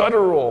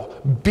 Guttural,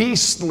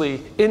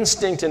 beastly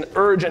instinct and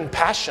urge and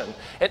passion.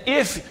 And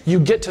if you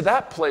get to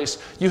that place,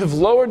 you have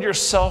lowered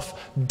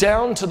yourself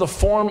down to the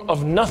form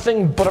of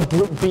nothing but a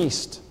brute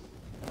beast.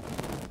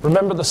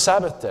 Remember the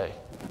Sabbath day.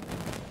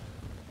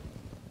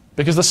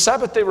 Because the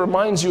Sabbath day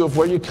reminds you of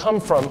where you come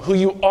from, who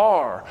you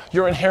are,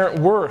 your inherent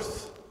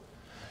worth.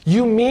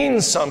 You mean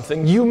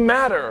something. You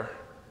matter.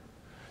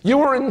 You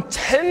were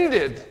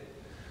intended.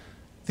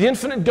 The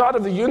infinite God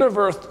of the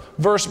universe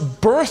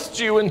birthed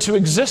you into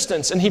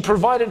existence, and He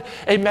provided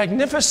a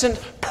magnificent,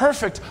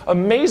 perfect,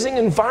 amazing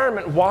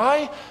environment.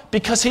 Why?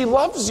 Because He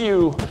loves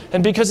you,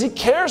 and because He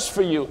cares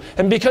for you,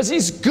 and because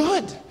He's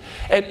good.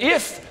 And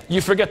if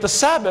you forget the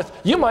Sabbath,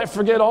 you might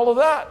forget all of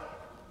that.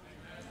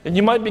 And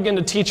you might begin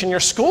to teach in your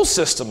school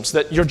systems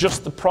that you're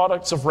just the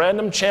products of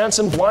random chance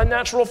and blind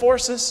natural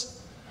forces.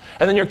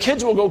 And then your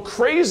kids will go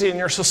crazy and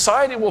your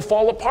society will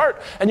fall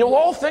apart. And you'll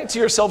all think to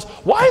yourselves,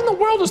 why in the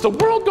world has the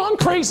world gone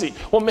crazy?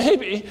 Well,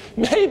 maybe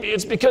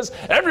it's because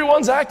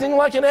everyone's acting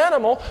like an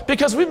animal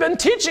because we've been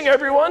teaching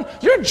everyone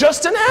you're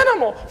just an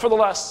animal for the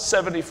last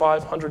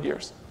 7,500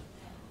 years.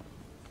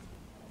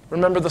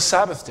 Remember the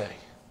Sabbath day.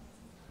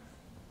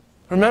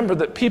 Remember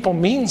that people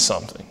mean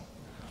something,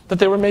 that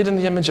they were made in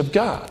the image of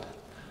God,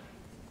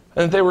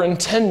 and that they were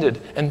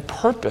intended and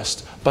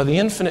purposed by the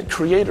infinite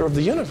creator of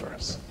the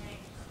universe.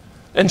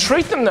 And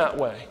treat them that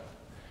way.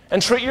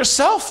 And treat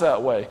yourself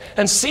that way.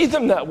 And see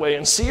them that way.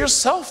 And see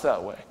yourself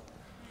that way.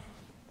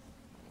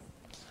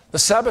 The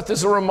Sabbath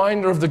is a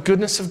reminder of the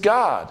goodness of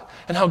God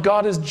and how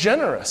God is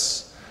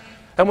generous.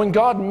 And when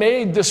God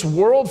made this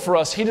world for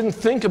us, He didn't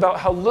think about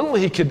how little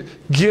He could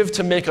give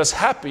to make us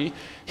happy.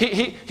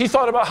 He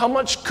thought about how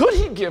much could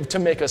He give to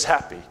make us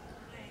happy.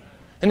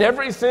 And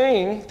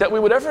everything that we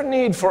would ever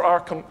need for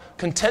our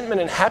contentment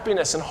and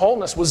happiness and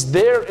wholeness was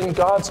there in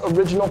God's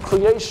original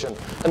creation.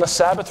 And the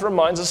Sabbath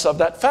reminds us of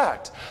that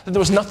fact, that there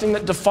was nothing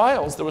that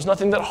defiles, there was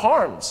nothing that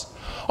harms.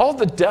 All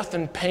the death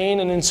and pain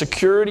and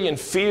insecurity and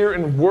fear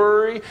and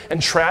worry and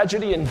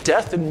tragedy and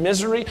death and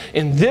misery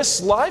in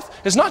this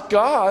life is not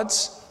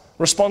God's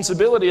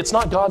responsibility. It's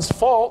not God's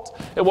fault.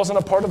 It wasn't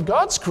a part of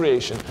God's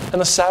creation.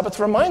 And the Sabbath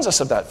reminds us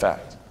of that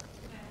fact.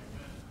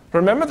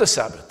 Remember the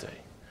Sabbath day.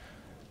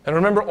 And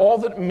remember all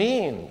that it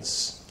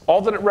means,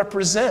 all that it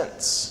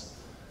represents.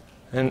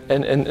 And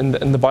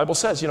the Bible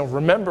says,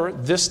 remember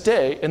this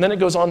day. And then it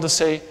goes on to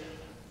say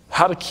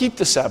how to keep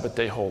the Sabbath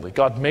day holy.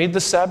 God made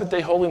the Sabbath day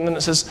holy, and then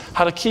it says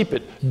how to keep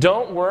it.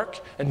 Don't work,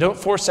 and don't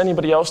force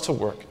anybody else to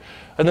work.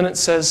 And then it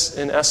says,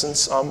 in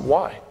essence,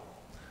 why?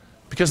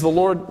 Because the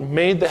Lord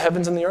made the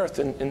heavens and the earth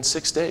in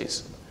 6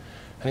 days.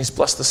 And He's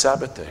blessed the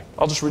Sabbath day.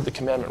 I'll just read the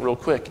commandment real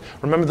quick.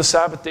 Remember the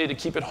Sabbath day to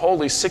keep it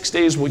holy. 6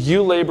 days will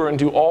you labor and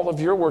do all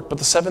of your work, but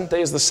the seventh day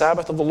is the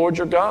Sabbath of the Lord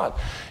your God.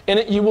 In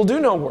it you will do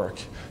no work.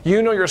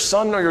 You, nor your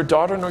son, nor your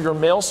daughter, nor your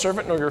male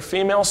servant, nor your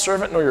female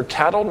servant, nor your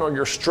cattle, nor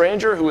your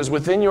stranger who is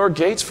within your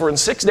gates. For in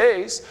 6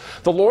 days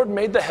the Lord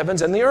made the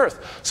heavens and the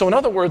earth. So in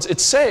other words,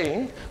 it's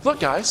saying, look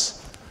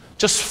guys,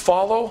 just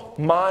follow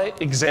my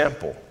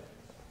example.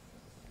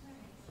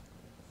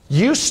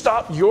 You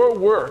stop your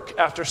work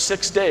after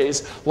 6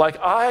 days like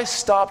I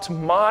stopped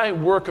my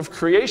work of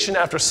creation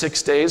after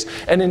 6 days,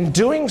 and in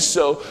doing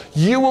so,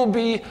 you will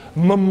be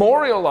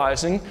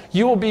memorializing,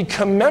 you will be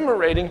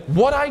commemorating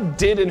what I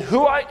did and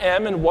who I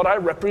am and what I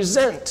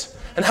represent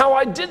and how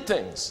I did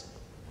things.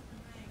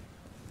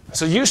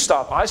 So you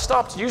stop, I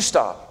stopped, you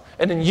stop.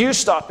 And in you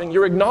stopping,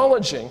 you're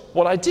acknowledging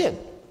what I did.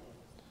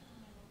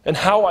 and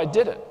how I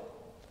did it.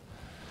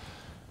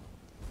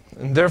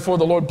 And therefore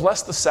the Lord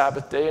blessed the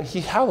Sabbath day and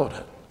he hallowed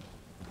it.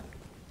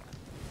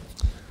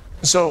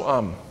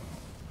 So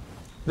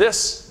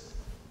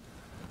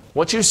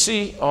what you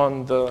see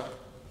on the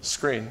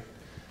screen,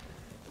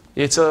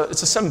 it's a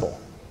symbol.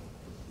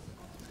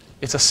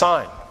 It's a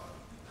sign.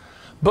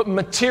 But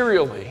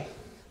materially,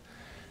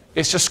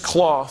 it's just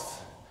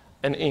cloth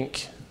and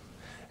ink.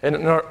 And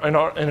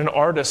an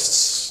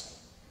artist's,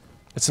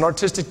 it's an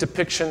artistic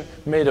depiction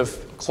made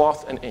of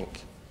cloth and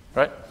ink,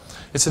 right?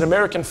 It's an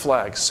American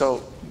flag,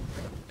 so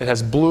it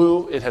has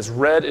blue, it has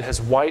red, it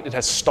has white, it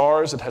has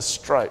stars, it has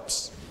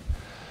stripes.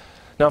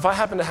 Now, if I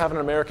happen to have an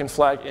American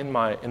flag in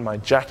my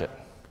jacket,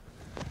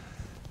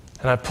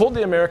 and I pulled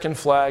the American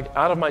flag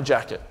out of my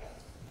jacket,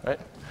 right?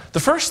 The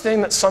first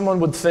thing that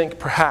someone would think,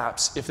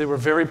 perhaps, if they were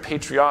very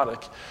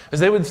patriotic, is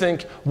they would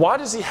think, why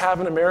does he have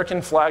an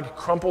American flag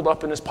crumpled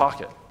up in his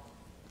pocket?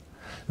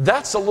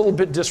 That's a little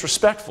bit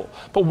disrespectful.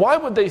 But why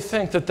would they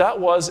think that that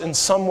was in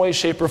some way,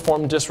 shape, or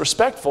form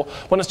disrespectful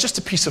when it's just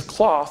a piece of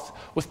cloth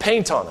with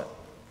paint on it?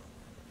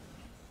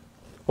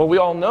 Well, we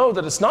all know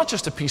that it's not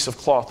just a piece of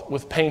cloth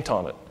with paint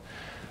on it.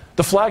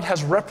 The flag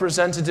has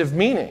representative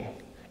meaning.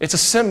 It's a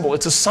symbol,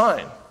 it's a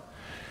sign.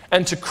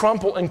 And to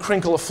crumple and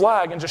crinkle a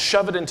flag and just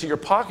shove it into your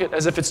pocket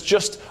as if it's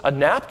just a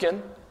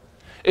napkin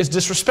is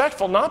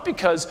disrespectful, not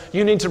because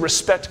you need to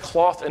respect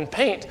cloth and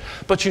paint,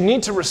 but you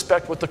need to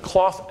respect what the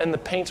cloth and the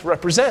paint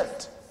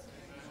represent.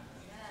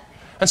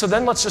 And so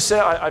then let's just say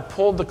I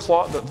pulled the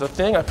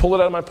thing, I pulled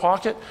it out of my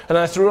pocket, and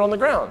I threw it on the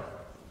ground.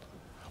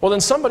 Well,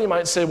 then somebody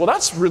might say, well,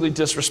 that's really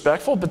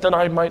disrespectful, but then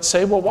I might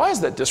say, well, why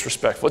is that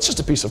disrespectful? It's just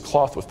a piece of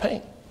cloth with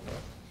paint.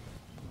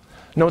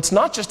 No, it's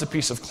not just a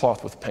piece of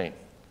cloth with paint.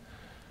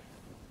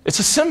 It's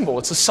a symbol,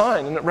 it's a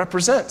sign, and it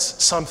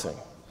represents something.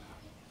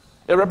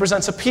 It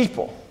represents a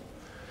people.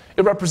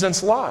 It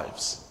represents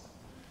lives.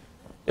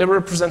 It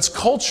represents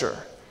culture.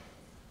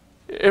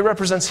 It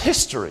represents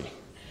history.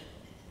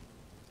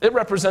 It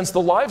represents the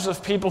lives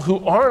of people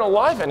who aren't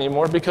alive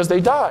anymore because they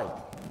died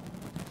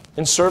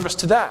in service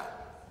to that.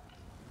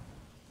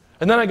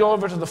 And then I go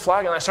over to the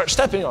flag and I start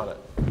stepping on it.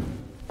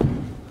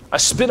 I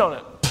spit on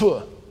it.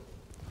 Puh.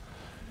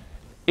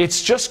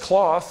 It's just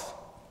cloth.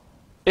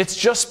 It's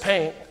just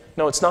paint.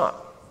 No, it's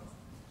not.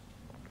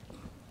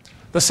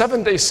 The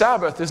 7-day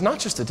Sabbath is not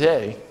just a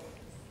day,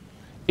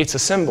 it's a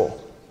symbol.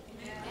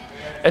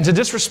 And to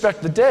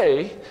disrespect the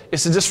day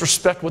is to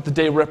disrespect what the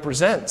day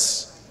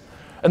represents.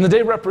 And the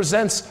day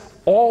represents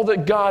all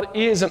that God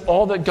is and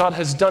all that God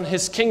has done,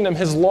 His kingdom,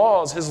 His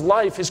laws, His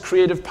life, His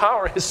creative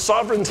power, His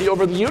sovereignty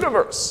over the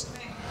universe.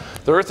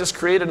 The earth is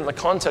created in the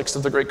context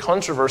of the great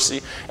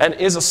controversy and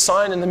is a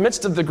sign in the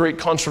midst of the great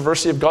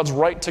controversy of God's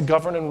right to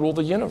govern and rule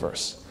the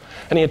universe.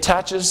 And He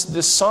attaches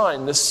this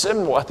sign, this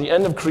symbol at the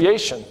end of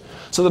creation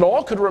so that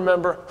all could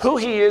remember who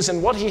He is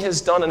and what He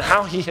has done and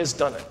how He has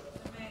done it.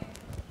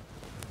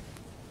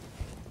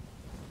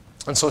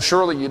 And so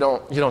surely you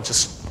don't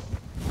just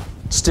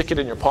stick it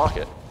in your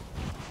pocket,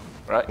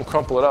 right, and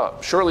crumple it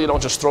up. Surely you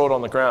don't just throw it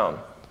on the ground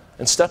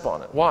and step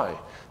on it. Why?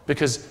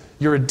 Because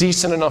you're a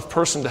decent enough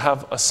person to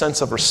have a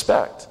sense of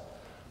respect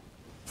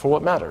for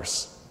what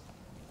matters.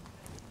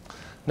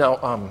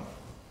 Now,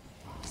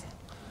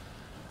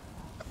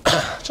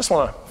 just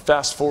want to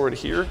fast forward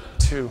here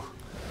to,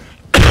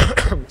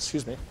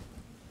 excuse me.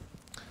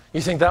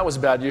 You think that was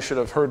bad? You should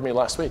have heard me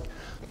last week.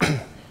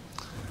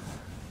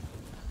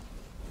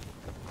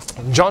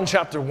 John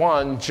chapter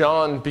 1,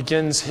 John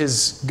begins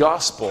his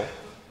gospel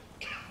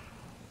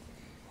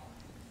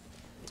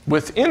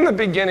with, "In the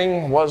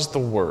beginning was the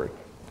Word."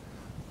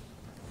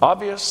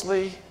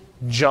 Obviously,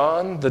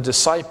 John, the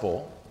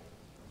disciple,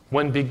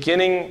 when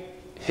beginning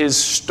his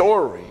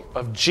story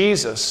of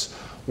Jesus,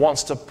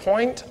 wants to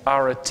point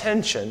our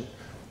attention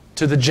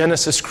to the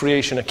Genesis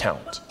creation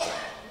account.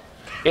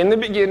 In the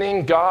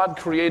beginning, God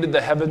created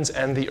the heavens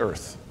and the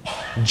earth.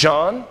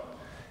 John,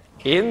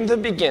 in the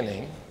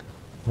beginning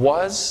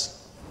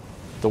was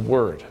the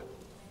Word.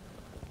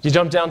 You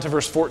jump down to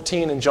verse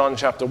 14 in John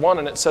chapter 1,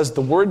 and it says,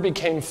 "The Word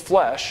became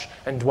flesh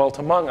and dwelt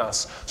among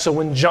us." So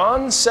when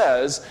John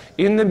says,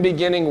 "In the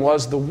beginning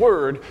was the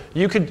Word,"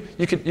 you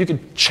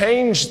could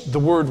change the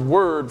word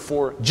 "word"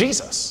 for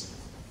Jesus.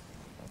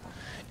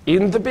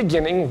 In the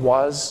beginning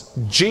was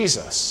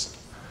Jesus.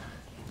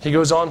 He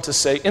goes on to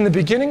say, "In the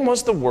beginning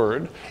was the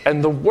Word,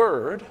 and the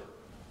Word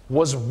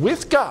was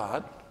with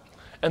God,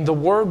 and the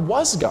Word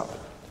was God.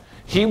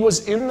 He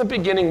was in the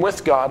beginning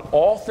with God.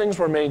 All things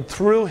were made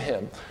through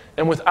Him,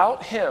 and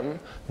without Him,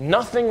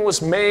 nothing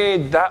was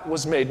made that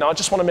was made." Now, I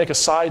just want to make a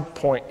side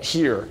point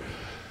here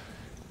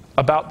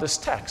about this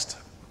text.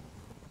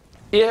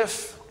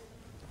 If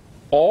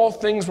all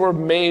things were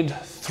made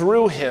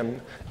through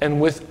Him, and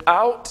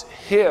without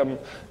Him,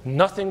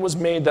 nothing was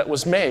made that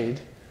was made,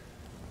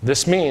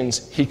 this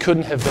means He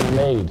couldn't have been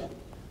made.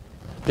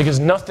 Because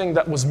nothing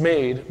that was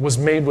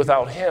made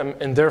without Him,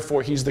 and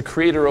therefore He's the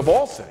creator of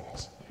all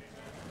things.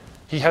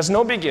 He has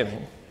no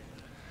beginning.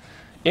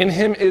 In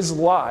Him is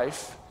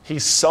life.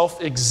 He's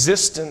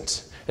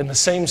self-existent. in the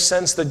same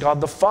sense that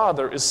God the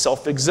Father is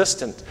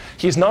self-existent.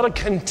 He's not a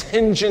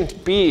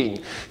contingent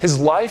being. His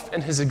life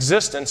and his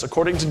existence,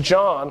 according to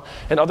John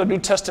and other New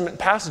Testament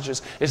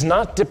passages, is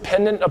not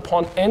dependent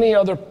upon any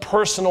other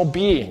personal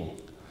being.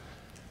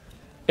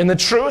 In the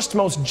truest,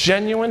 most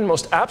genuine,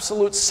 most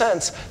absolute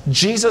sense,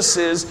 Jesus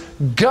is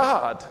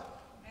God.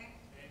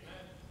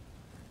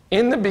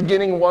 In the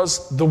beginning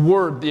was the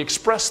Word, the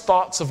express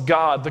thoughts of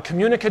God, the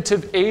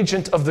communicative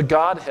agent of the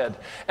Godhead.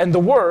 And the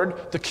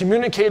Word, the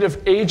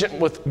communicative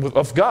agent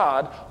of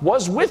God,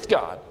 was with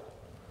God.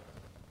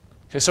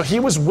 Okay, so he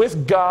was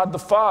with God the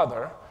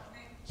Father,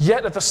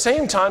 yet at the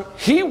same time,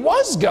 he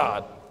was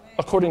God,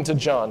 according to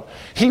John.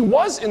 He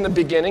was in the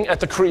beginning at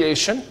the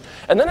creation,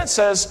 and then it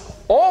says,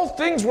 all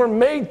things were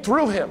made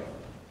through him.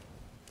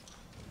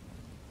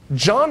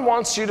 John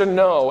wants you to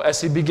know,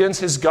 as he begins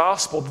his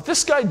gospel, that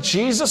this guy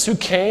Jesus, who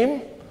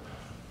came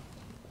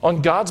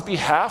on God's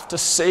behalf to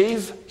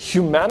save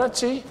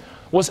humanity,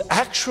 was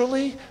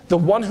actually the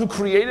one who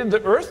created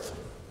the earth.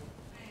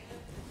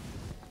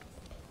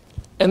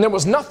 And there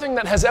was nothing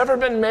that has ever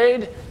been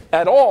made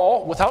at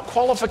all without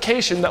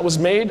qualification that was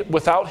made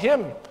without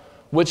him,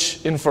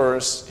 which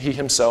infers he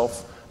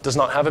himself does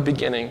not have a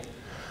beginning.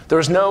 There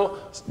is no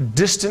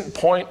distant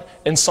point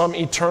in some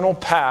eternal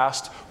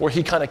past where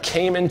he kind of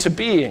came into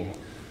being.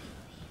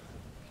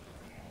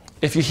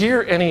 If you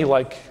hear any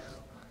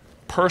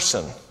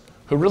person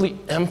who really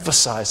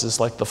emphasizes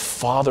the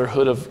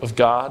fatherhood of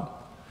God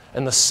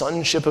and the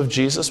sonship of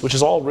Jesus, which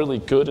is all really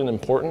good and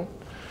important,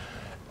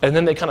 and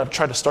then they kind of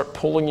try to start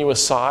pulling you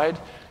aside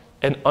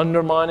and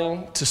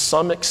undermining to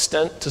some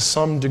extent, to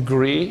some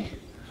degree,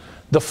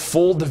 the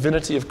full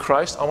divinity of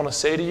Christ, I want to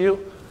say to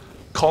you,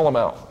 call them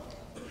out.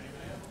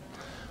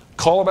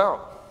 Call them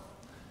out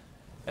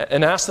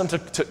and ask them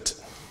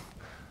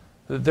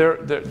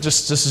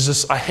this is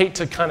just, I hate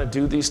to kind of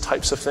do these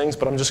types of things,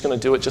 but I'm just going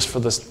to do it just for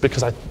this,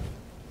 because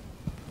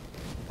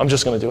I'm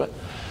just going to do it.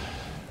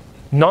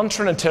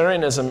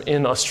 Non-Trinitarianism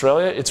in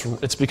Australia,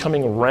 it's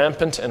becoming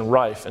rampant and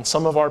rife, and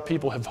some of our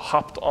people have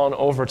hopped on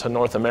over to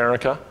North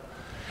America.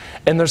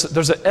 And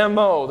there's a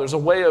MO, there's a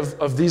way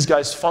of these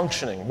guys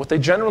functioning. What they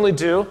generally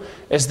do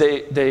is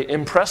they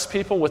impress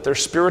people with their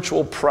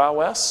spiritual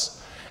prowess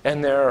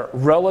and their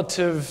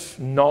relative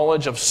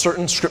knowledge of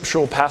certain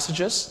scriptural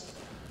passages.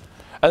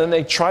 And then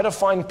they try to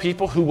find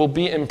people who will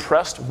be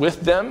impressed with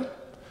them.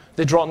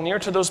 They draw near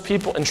to those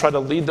people and try to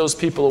lead those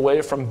people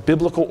away from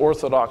biblical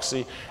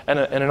orthodoxy and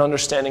an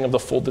understanding of the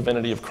full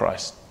divinity of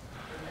Christ.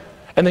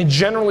 And they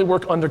generally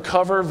work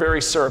undercover,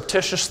 very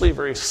surreptitiously,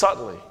 very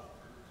subtly.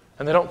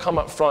 And they don't come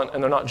up front,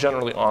 and they're not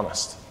generally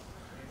honest.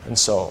 And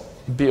so,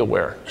 be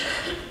aware.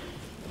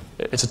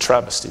 It's a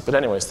travesty. But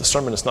anyways, the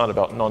sermon is not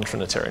about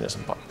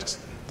non-Trinitarianism, but just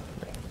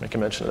make a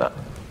mention of that.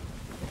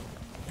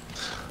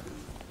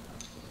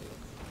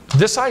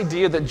 This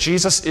idea that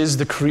Jesus is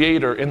the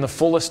creator in the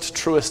fullest,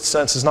 truest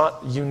sense is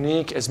not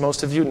unique, as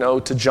most of you know,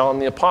 to John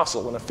the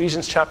Apostle. In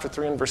Ephesians chapter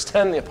 3 and verse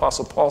 10, the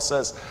Apostle Paul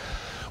says,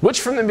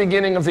 which from the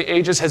beginning of the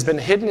ages has been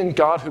hidden in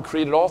God who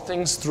created all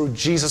things through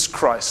Jesus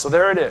Christ. So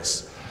there it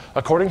is.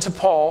 According to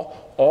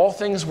Paul, all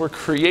things were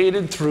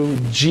created through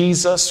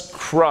Jesus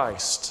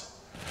Christ.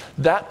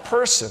 That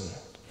person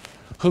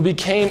who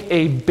became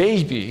a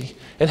baby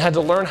and had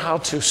to learn how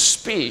to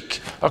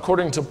speak,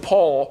 according to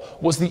Paul,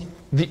 was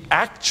the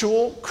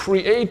actual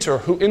creator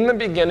who in the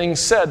beginning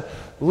said,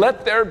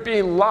 let there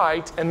be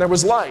light, and there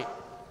was light.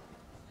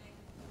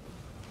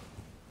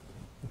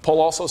 Paul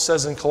also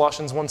says in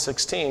Colossians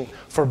 1:16,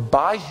 for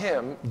by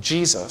him,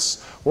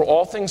 Jesus, were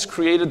all things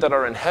created that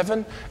are in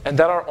heaven and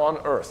that are on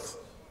earth.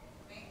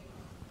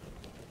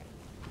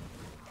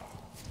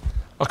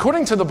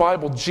 According to the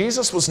Bible,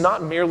 Jesus was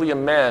not merely a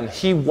man.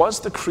 He was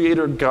the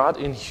creator God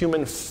in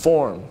human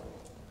form.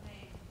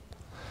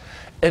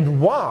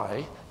 And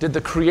why did the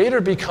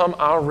Creator become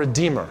our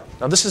Redeemer?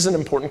 Now this is an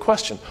important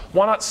question.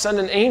 Why not send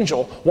an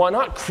angel? Why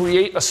not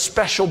create a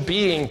special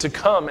being to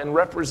come and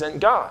represent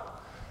God?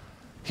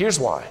 Here's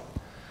why.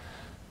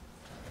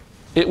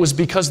 It was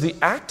because the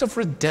act of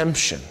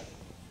redemption,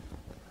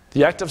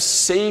 the act of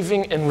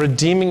saving and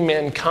redeeming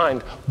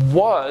mankind,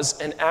 was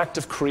an act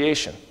of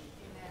creation.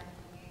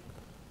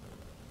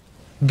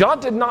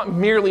 God did not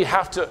merely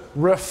have to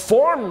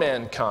reform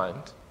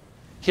mankind,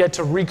 he had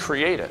to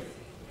recreate it.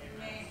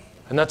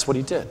 And that's what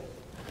he did.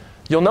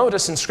 You'll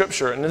notice in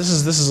Scripture, and this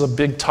is a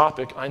big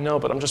topic, I know,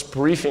 but I'm just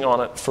briefing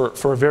on it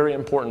for a very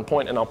important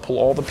point, and I'll pull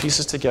all the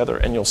pieces together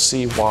and you'll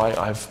see why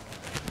I've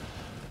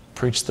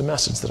preached the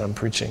message that I'm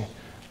preaching.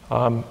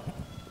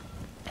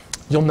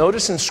 You'll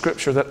notice in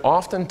Scripture that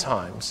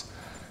oftentimes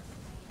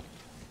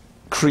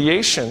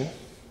creation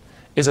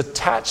is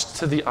attached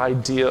to the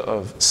idea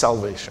of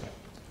salvation.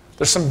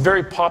 There's some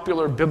very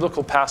popular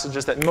biblical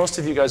passages that most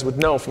of you guys would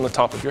know from the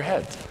top of your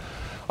head.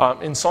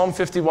 In Psalm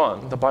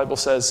 51, the Bible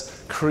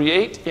says,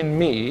 create in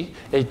me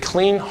a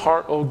clean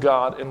heart, O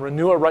God, and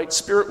renew a right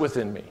spirit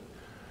within me.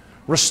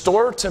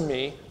 Restore to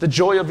me the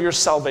joy of your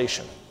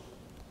salvation.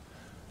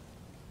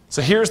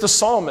 So here's the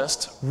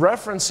psalmist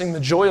referencing the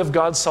joy of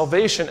God's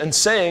salvation and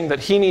saying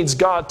that he needs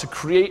God to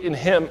create in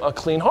him a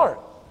clean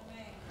heart.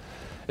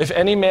 If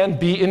any man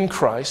be in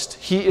Christ,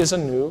 he is a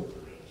new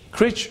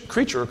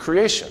creature or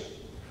creation.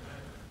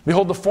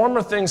 Behold, the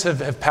former things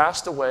have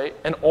passed away,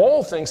 and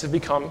all things have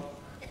become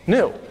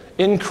new.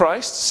 In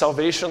Christ,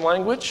 salvation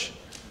language,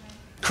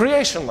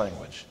 creation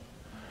language.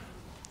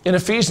 In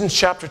Ephesians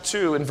chapter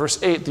 2, in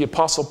verse 8, the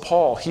Apostle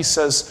Paul, he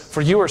says,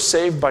 "For you are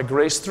saved by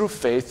grace through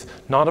faith,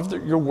 not of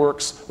your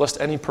works,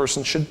 lest any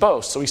person should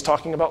boast." So he's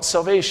talking about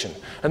salvation.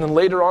 And then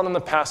later on in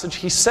the passage,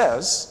 he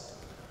says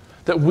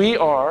that we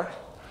are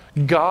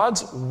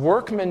God's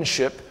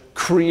workmanship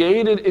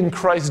created in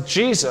Christ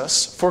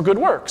Jesus for good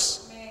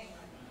works.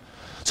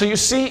 So you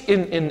see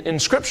in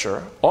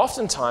Scripture,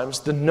 oftentimes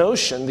the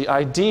notion, the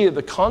idea,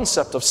 the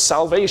concept of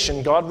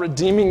salvation, God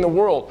redeeming the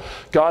world,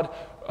 God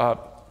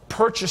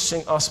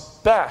purchasing us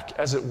back,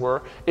 as it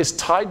were, is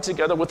tied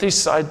together with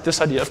this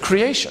idea of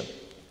creation.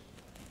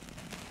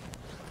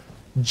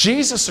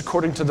 Jesus,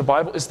 according to the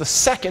Bible, is the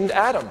second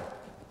Adam.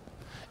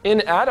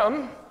 In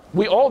Adam,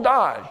 we all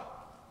die.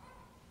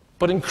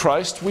 But in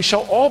Christ, we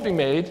shall all be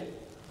made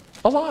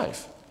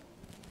alive.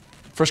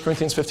 1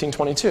 Corinthians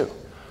 15:22.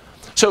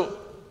 So,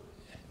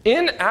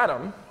 in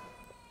Adam,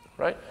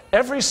 right,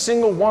 every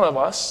single one of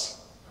us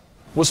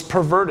was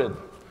perverted,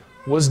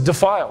 was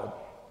defiled,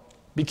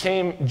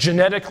 became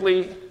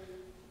genetically,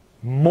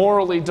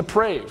 morally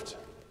depraved.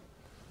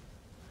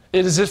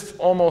 It is as if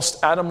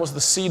almost Adam was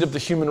the seed of the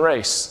human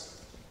race,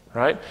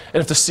 right?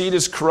 And if the seed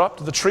is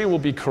corrupt, the tree will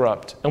be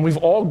corrupt. And we've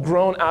all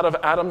grown out of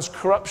Adam's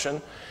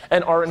corruption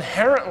and are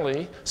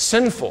inherently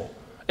sinful,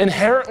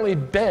 inherently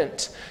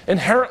bent,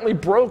 inherently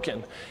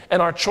broken.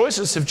 And our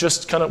choices have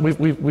just kind of,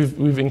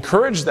 we've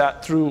encouraged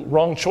that through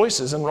wrong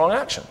choices and wrong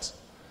actions.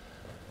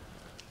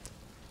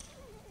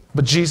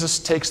 But Jesus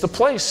takes the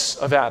place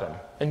of Adam.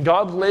 And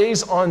God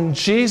lays on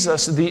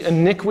Jesus the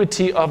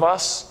iniquity of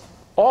us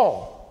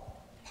all.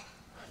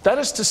 That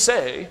is to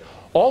say,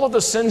 all of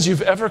the sins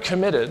you've ever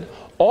committed,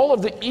 all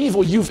of the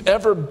evil you've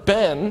ever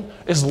been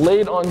is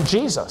laid on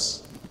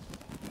Jesus.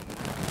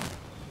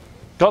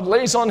 God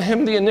lays on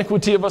him the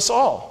iniquity of us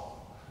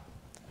all.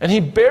 And he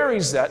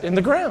buries that in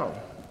the ground.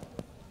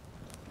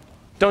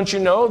 Don't you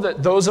know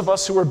that those of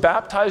us who were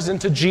baptized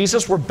into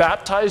Jesus were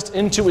baptized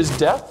into his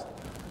death?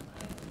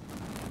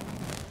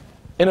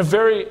 In a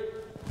very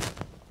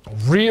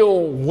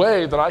real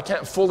way that I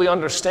can't fully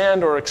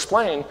understand or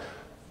explain,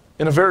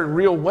 in a very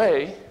real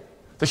way,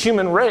 the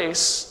human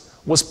race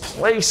was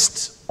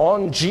placed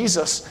on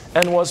Jesus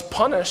and was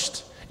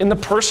punished in the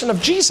person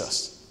of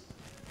Jesus.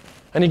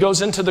 And he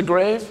goes into the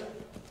grave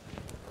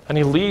and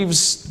he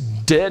leaves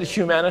dead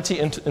humanity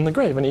in the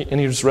grave, and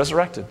he's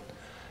resurrected.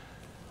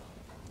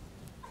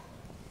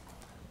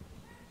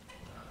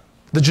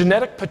 The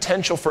genetic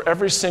potential for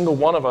every single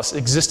one of us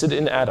existed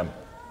in Adam.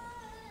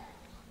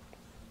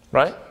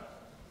 Right?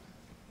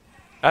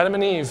 Adam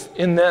and Eve,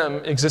 in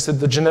them existed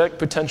the genetic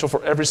potential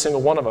for every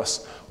single one of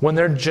us. When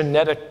their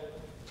genetic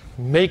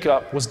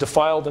makeup was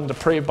defiled and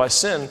depraved by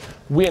sin,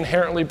 we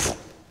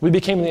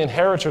became the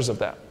inheritors of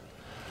that.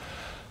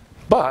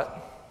 But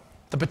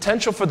the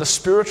potential for the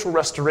spiritual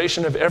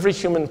restoration of every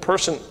human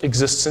person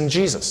exists in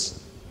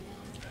Jesus.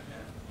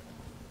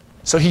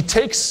 So he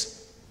takes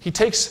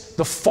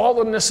the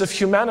fallenness of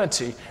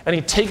humanity and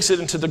he takes it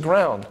into the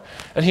ground.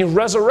 And he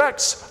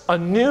resurrects a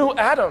new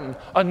Adam,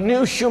 a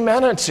new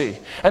humanity.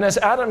 And as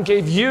Adam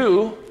gave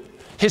you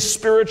his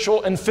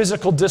spiritual and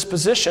physical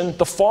disposition,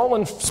 the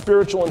fallen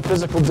spiritual and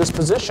physical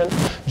disposition,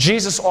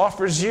 Jesus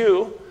offers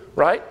you,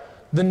 right,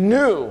 the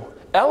new,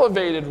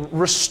 elevated,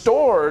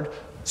 restored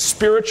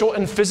spiritual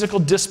and physical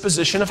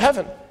disposition of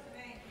heaven.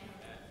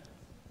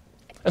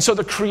 And so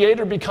the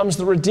Creator becomes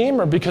the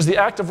Redeemer, because the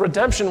act of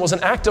redemption was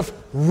an act of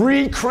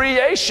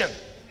recreation.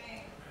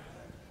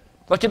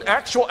 Like an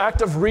actual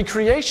act of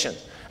recreation.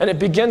 And it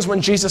begins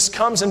when Jesus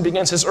comes and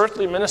begins his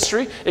earthly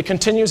ministry. It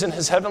continues in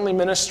his heavenly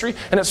ministry,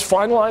 and it's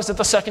finalized at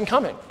the second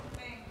coming.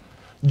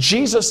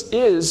 Jesus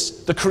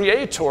is the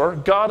Creator,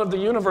 God of the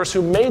universe,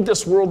 who made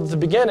this world at the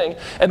beginning.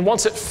 And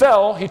once it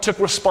fell, he took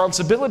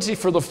responsibility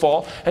for the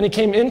fall, and he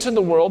came into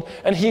the world,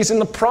 and he's in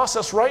the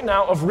process right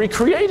now of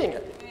recreating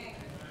it.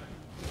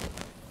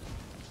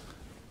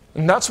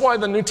 And that's why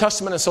the New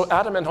Testament is so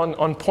adamant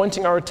on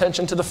pointing our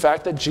attention to the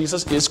fact that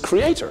Jesus is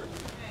Creator.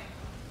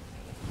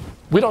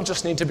 We don't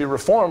just need to be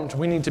reformed,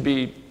 we need to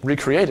be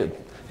recreated.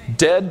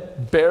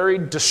 Dead,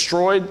 buried,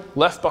 destroyed,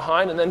 left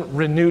behind, and then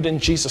renewed in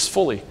Jesus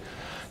fully.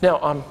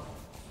 Now,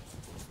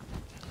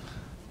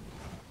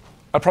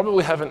 I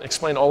probably haven't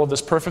explained all of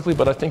this perfectly,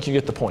 but I think you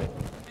get the point.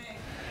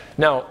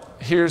 Now,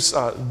 here's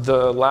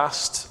the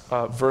last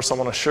verse I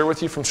want to share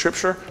with you from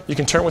Scripture. You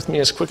can turn with me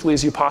as quickly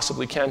as you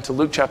possibly can to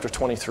Luke chapter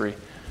 23.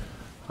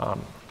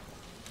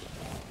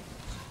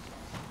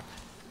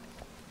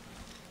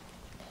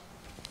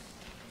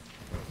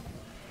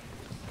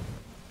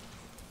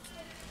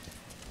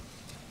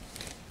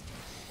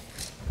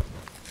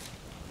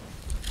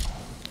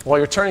 While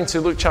you're turning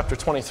to Luke chapter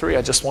 23,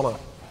 I just want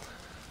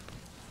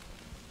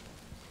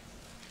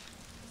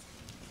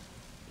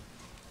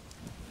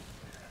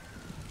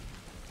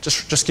to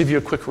just give you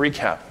a quick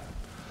recap.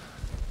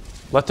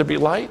 Let there be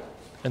light,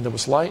 and there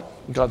was light.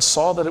 God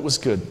saw that it was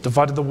good.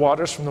 Divided the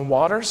waters from the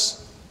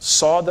waters,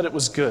 saw that it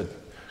was good.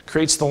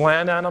 Creates the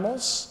land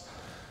animals,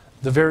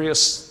 the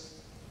various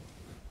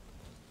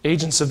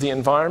agents of the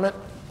environment.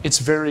 It's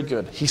very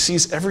good. He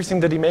sees everything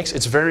that he makes.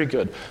 It's very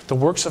good. The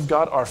works of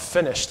God are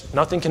finished.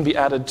 Nothing can be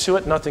added to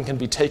it. Nothing can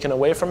be taken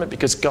away from it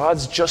because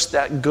God's just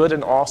that good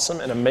and awesome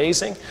and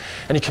amazing.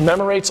 And he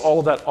commemorates all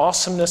of that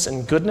awesomeness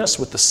and goodness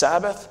with the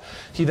Sabbath.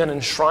 He then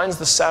enshrines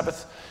the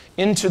Sabbath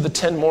into the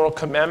 10 moral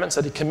commandments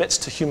that he commits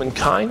to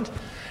humankind.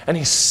 And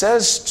he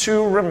says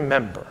to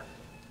remember.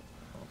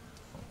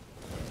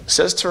 He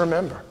says to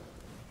remember.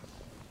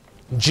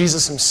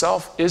 Jesus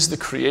himself is the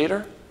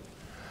creator.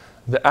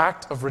 The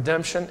act of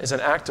redemption is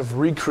an act of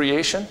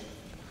recreation.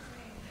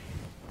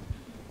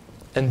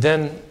 And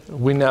then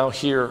we now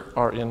here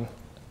are in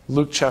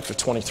Luke chapter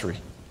 23.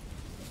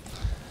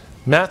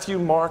 Matthew,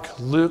 Mark,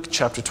 Luke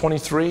chapter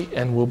 23,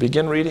 and we'll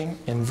begin reading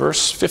in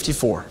verse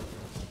 54.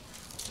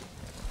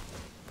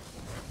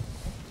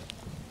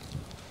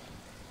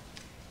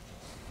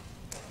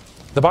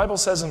 The Bible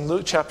says in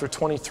Luke chapter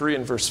 23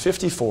 and verse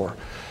 54,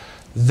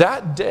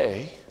 that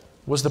day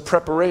was the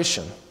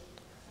preparation,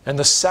 and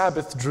the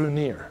Sabbath drew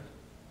near.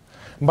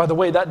 And by the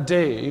way, that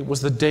day was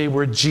the day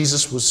where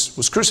Jesus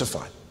was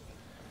crucified.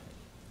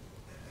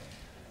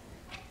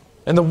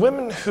 And the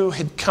women who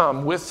had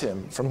come with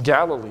him from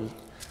Galilee,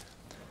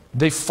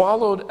 they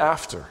followed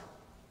after,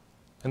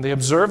 and they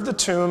observed the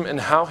tomb and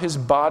how his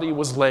body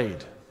was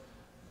laid.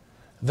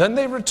 Then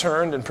they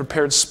returned and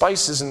prepared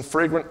spices and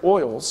fragrant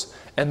oils,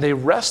 and they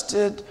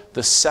rested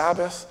the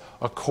Sabbath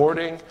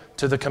according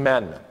to the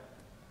commandment.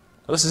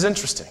 Now, this is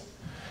interesting.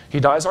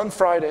 He dies on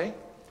Friday.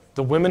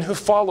 The women who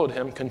followed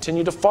him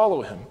continue to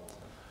follow him.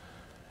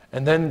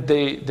 And then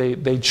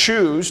they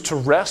choose to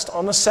rest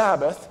on the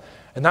Sabbath,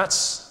 and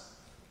that's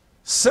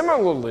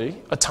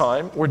similarly a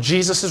time where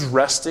Jesus is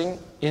resting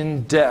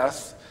in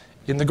death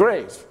in the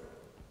grave.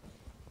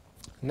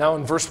 Now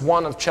in verse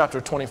 1 of chapter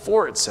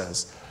 24 it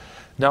says,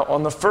 now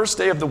on the first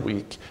day of the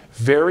week,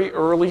 very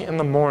early in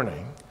the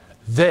morning,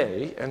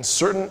 they and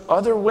certain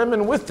other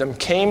women with them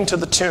came to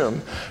the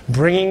tomb,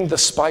 bringing the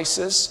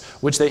spices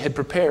which they had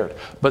prepared.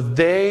 But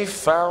they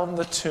found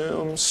the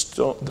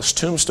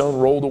tombstone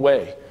rolled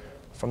away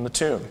from the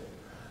tomb.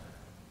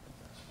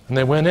 And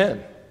they went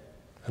in,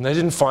 and they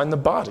didn't find the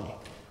body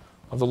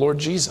of the Lord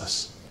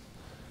Jesus.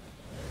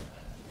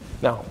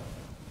 Now,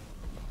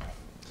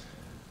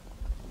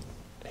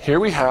 here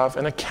we have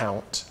an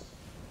account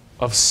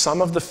of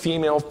some of the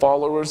female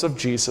followers of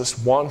Jesus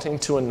wanting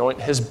to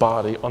anoint his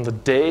body on the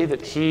day that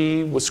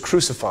he was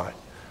crucified.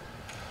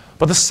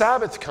 But the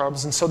Sabbath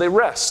comes, and so they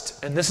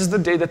rest. And this is the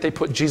day that they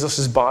put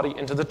Jesus' body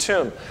into the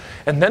tomb.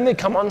 And then they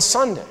come on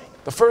Sunday,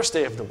 the first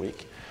day of the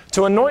week,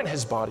 to anoint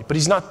his body. But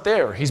he's not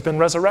there. He's been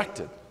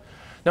resurrected.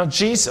 Now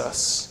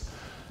Jesus,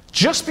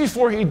 just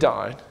before he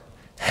died,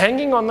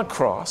 hanging on the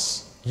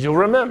cross, you'll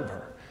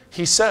remember,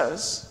 he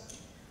says,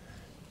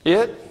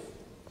 it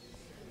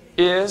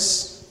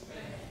is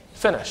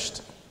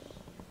finished.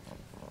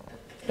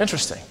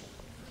 Interesting.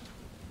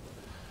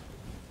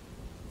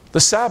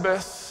 The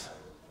Sabbath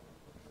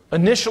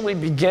initially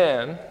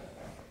began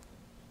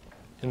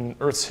in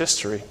Earth's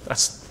history.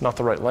 That's not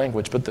the right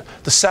language, but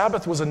the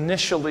Sabbath was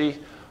initially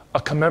a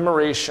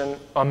commemoration,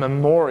 a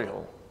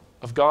memorial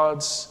of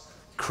God's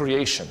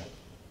creation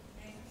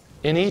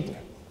in Eden.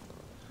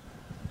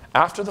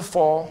 After the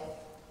fall,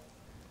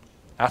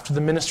 after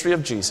the ministry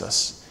of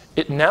Jesus,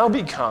 it now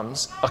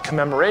becomes a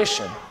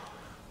commemoration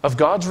of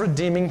God's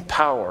redeeming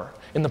power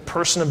in the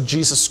person of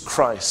Jesus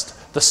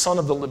Christ, the Son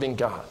of the living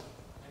God.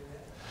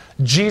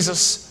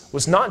 Jesus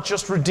was not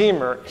just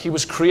Redeemer, he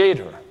was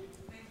Creator.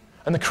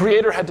 And the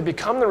Creator had to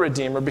become the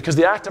Redeemer because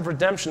the act of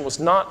redemption was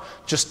not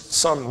just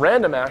some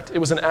random act, it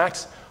was an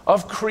act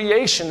of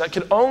creation that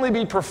could only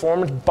be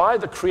performed by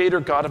the Creator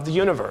God of the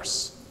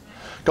universe.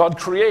 God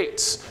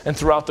creates, and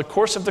throughout the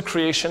course of the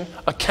creation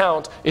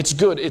account, it's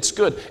good,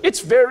 it's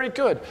very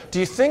good. Do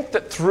you think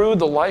that through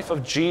the life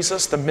of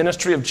Jesus, the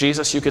ministry of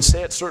Jesus, you could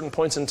say at certain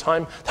points in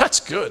time, that's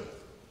good.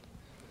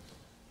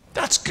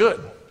 That's good.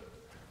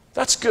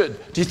 That's good.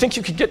 Do you think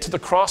you could get to the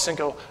cross and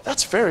go,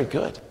 that's very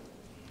good?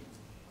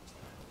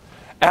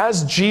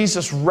 As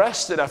Jesus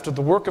rested after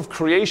the work of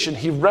creation,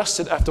 he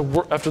rested after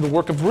the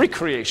work of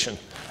recreation,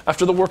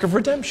 after the work of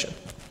redemption.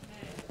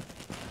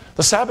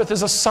 The Sabbath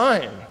is a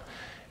sign.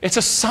 It's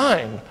a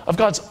sign of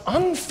God's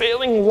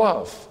unfailing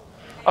love,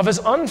 of his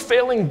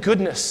unfailing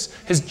goodness,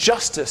 his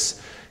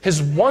justice,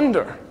 his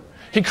wonder.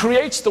 He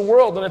creates the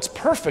world and it's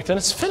perfect and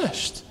it's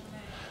finished.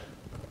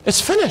 It's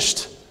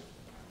finished.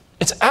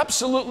 It's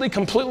absolutely,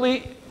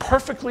 completely,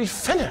 perfectly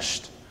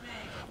finished.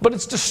 But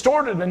it's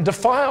distorted and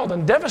defiled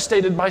and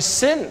devastated by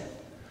sin.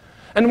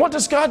 And what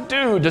does God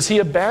do? Does he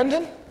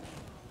abandon?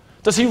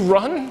 Does he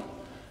run?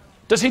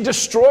 Does he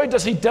destroy?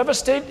 Does he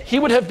devastate? He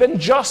would have been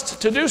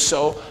just to do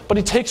so, but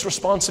he takes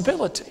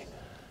responsibility.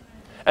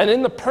 And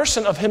in the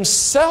person of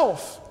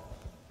himself,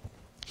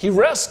 he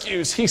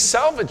rescues, he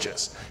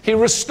salvages, he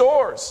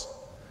restores,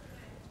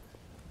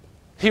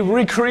 he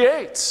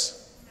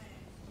recreates.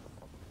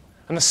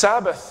 And the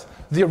Sabbath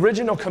the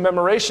original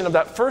commemoration of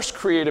that first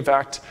creative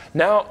act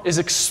now is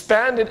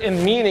expanded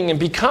in meaning and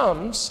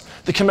becomes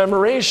the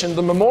commemoration,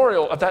 the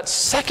memorial of that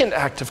second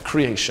act of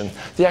creation,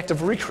 the act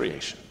of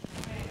recreation.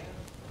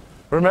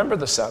 Remember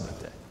the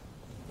Sabbath day.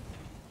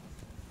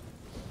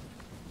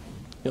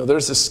 You know,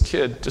 there's this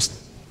kid, just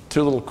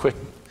 2 little quick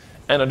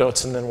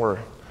anecdotes and then we're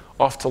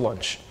off to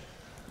lunch.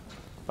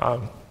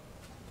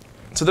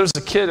 So there's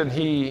a kid and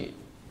he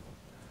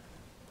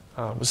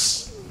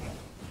was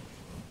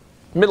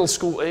middle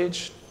school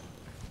age,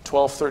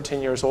 12,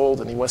 13 years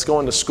old, and he was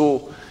going to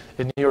school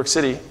in New York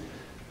City.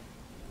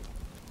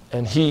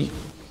 And he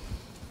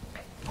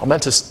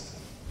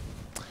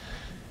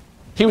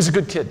was a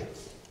good kid.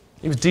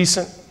 He was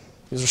decent,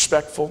 he was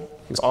respectful,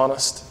 he was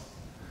honest.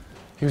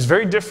 He was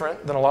very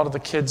different than a lot of the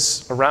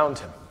kids around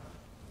him.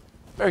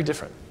 Very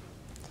different.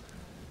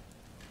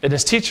 And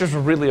his teachers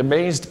were really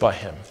amazed by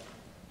him.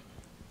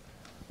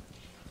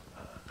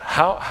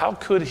 How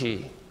could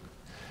he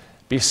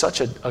be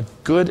such a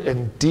good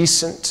and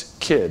decent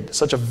kid,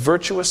 such a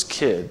virtuous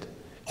kid,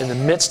 in the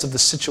midst of the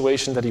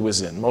situation that he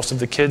was in? Most of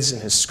the kids in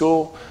his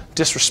school,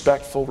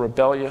 disrespectful,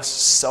 rebellious,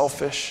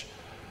 selfish,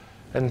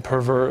 and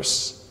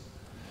perverse.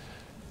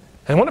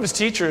 And one of his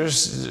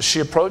teachers, she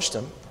approached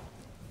him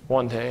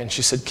one day and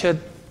she said,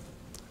 "Kid,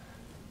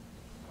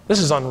 this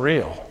is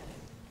unreal.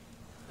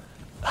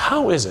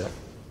 How is it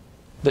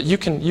that you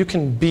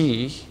can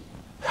be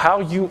how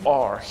you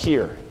are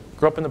here?"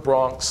 Grew up in the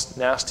Bronx,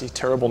 nasty,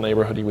 terrible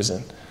neighborhood he was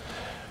in.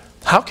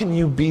 How can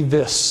you be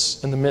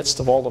this in the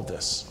midst of all of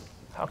this?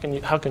 How can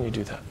you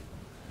do that?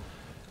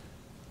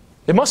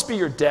 It must be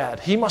your dad.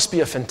 He must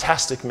be a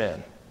fantastic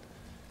man.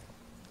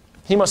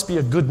 He must be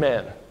a good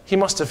man. He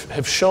must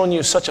have shown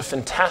you such a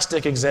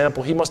fantastic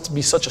example. He must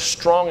be such a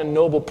strong and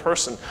noble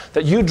person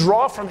that you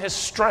draw from his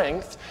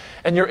strength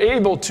and you're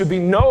able to be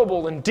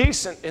noble and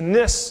decent in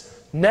this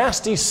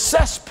nasty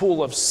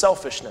cesspool of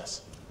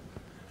selfishness.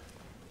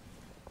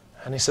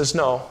 And he says,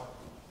 "No,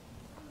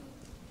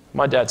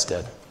 my dad's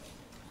dead."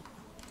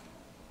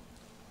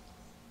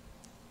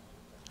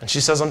 And she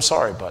says, "I'm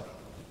sorry, but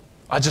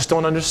I just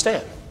don't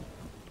understand.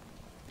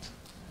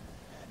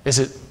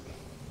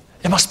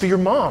 It must be your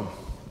mom.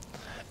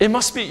 It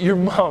must be your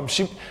mom.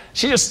 She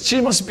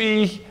must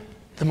be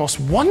the most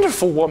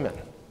wonderful woman.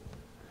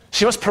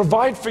 She must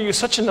provide for you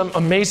such an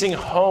amazing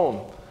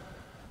home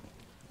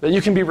that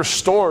you can be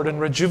restored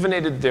and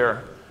rejuvenated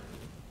there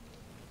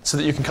so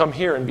that you can come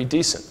here and be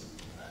decent."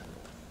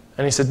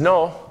 And he said,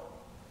 "No,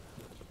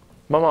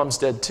 my mom's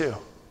dead too."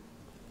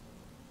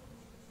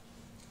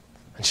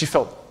 And she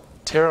felt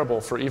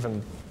terrible for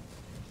even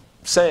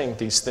saying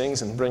these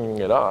things and bringing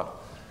it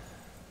up.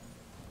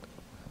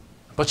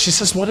 But she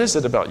says, "What is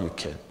it about you,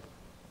 kid?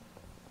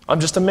 I'm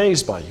just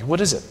amazed by you. What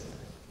is it?"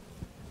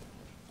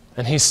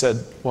 And he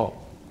said, "Well,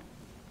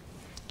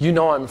 you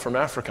know I'm from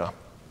Africa.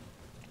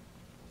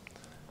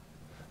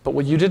 But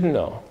what you didn't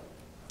know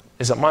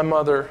is that my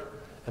mother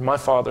and my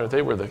father,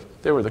 they were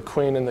the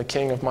queen and the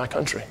king of my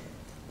country.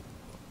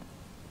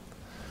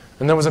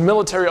 And there was a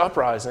military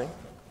uprising,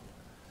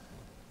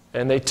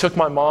 and they took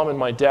my mom and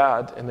my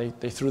dad, and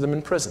they threw them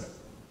in prison.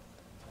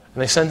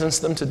 And they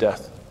sentenced them to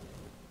death.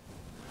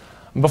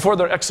 And before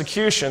their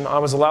execution, I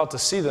was allowed to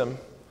see them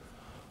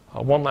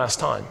one last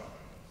time.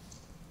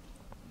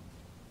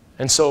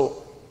 And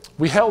so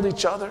we held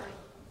each other,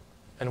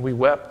 and we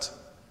wept.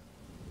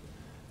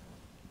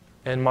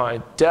 And my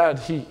dad,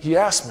 he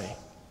asked me,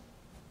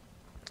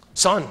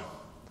 'Son,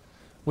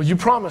 will you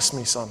promise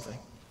me something?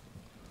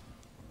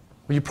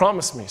 Will you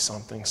promise me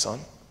something,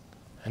 son?'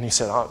 And he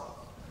said,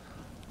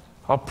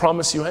 I'll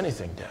promise you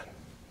anything, Dad.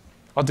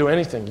 I'll do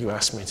anything you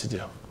ask me to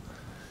do."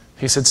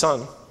 He said,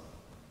 "Son,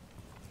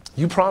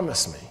 you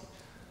promise me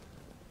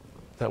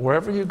that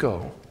wherever you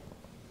go,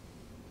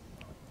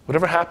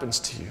 whatever happens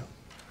to you,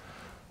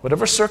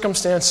 whatever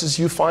circumstances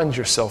you find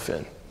yourself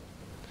in,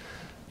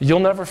 you'll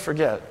never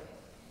forget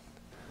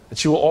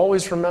that you will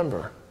always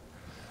remember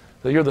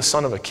that you're the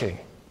son of a king."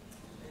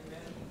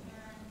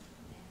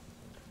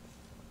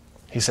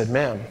 He said,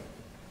 "Ma'am,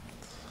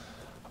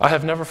 I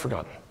have never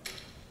forgotten,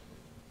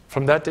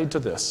 from that day to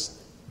this,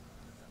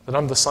 that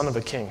I'm the son of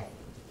a king,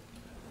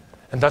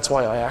 and that's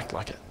why I act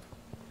like it.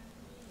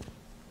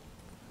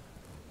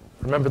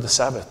 Remember the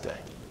Sabbath day.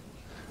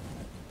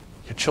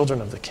 You're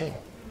children of the king.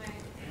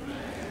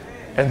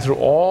 And through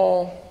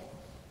all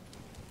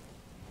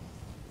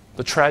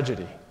the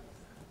tragedy,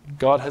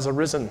 God has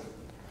arisen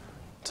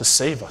to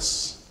save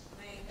us.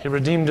 He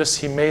redeemed us,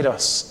 He made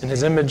us in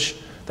His image.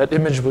 That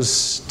image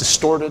was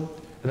distorted,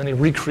 and then He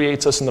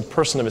recreates us in the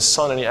person of His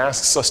Son, and He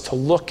asks us to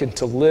look and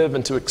to live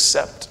and to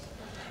accept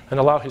and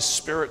allow His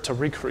Spirit to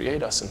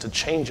recreate us and to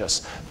change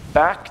us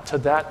back to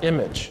that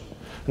image.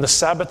 And the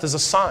Sabbath is a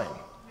sign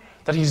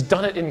that He's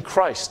done it in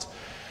Christ.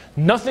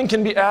 Nothing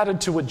can be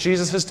added to what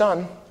Jesus has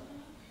done.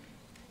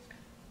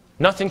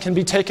 Nothing can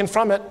be taken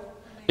from it.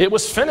 It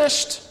was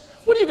finished.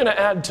 What are you going to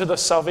add to the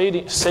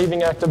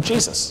saving act of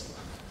Jesus?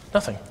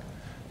 Nothing.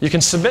 You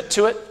can submit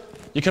to it,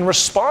 you can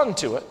respond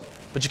to it,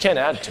 but you can't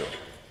add to it.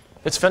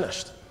 It's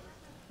finished.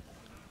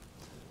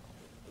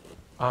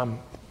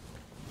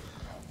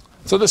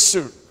 So this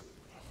suit,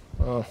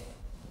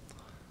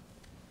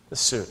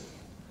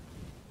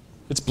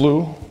 it's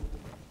blue.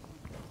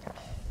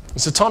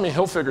 It's a Tommy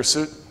Hilfiger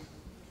suit.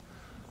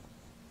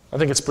 I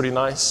think it's pretty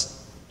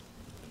nice.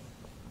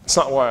 It's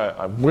not why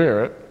I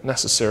wear it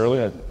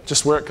necessarily. I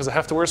just wear it because I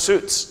have to wear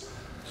suits.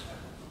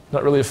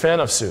 Not really a fan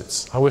of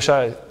suits. I wish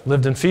I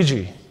lived in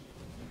Fiji.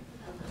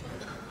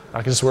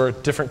 I could just wear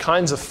different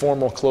kinds of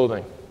formal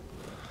clothing.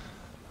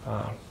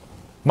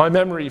 My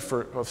memory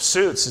of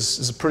suits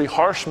is a pretty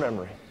harsh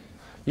memory.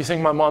 You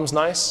think my mom's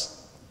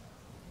nice?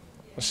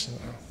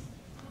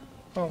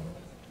 Well,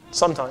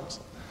 sometimes.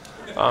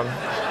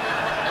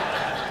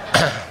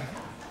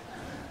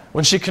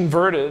 When she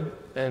converted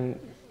and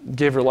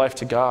gave her life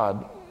to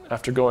God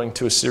after going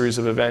to a series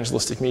of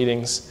evangelistic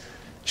meetings,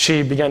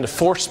 she began to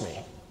force me,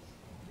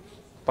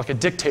 like a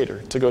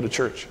dictator, to go to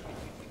church.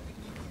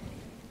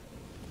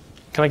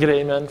 Can I get an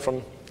amen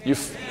from you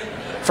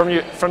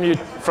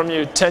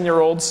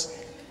 10-year-olds?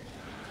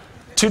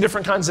 Two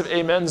different kinds of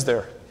amens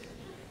there.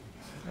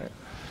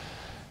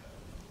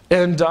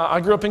 And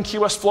I grew up in Key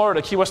West,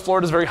 Florida. Key West,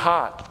 Florida is very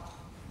hot.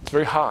 It's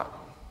very hot.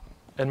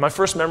 And my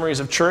first memories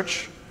of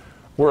church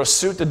were a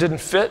suit that didn't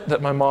fit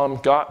that my mom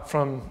got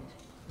from,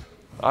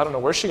 I don't know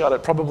where she got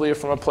it, probably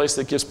from a place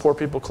that gives poor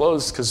people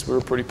clothes because we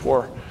were pretty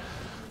poor.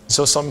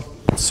 So some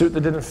suit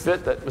that didn't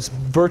fit that was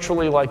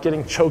virtually like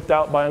getting choked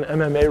out by an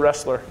MMA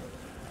wrestler.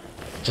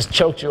 Just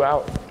choked you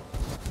out.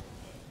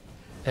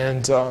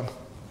 And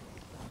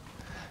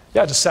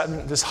just sat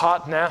in this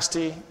hot,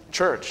 nasty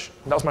church.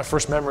 And that was my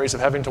first memories of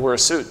having to wear a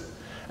suit.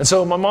 And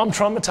so my mom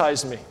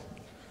traumatized me.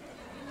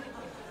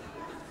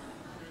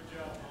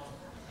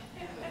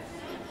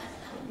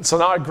 So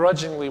now I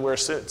grudgingly wear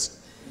suits.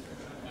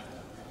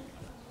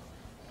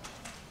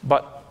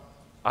 But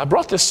I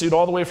brought this suit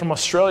all the way from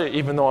Australia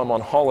even though I'm on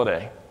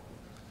holiday.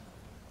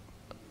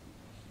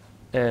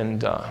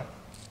 And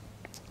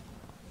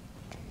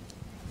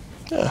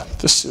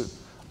this suit.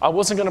 I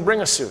wasn't going to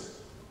bring a suit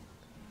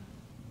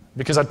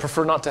because I'd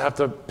prefer not to have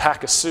to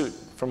pack a suit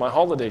for my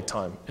holiday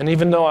time. And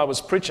even though I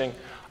was preaching,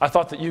 I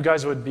thought that you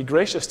guys would be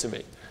gracious to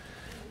me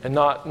and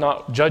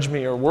not judge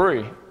me or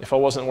worry if I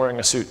wasn't wearing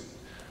a suit.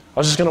 I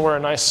was just going to wear a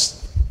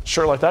nice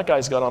shirt like that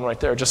guy's got on right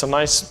there. Just a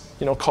nice,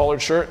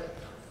 collared shirt.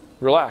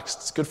 Relaxed.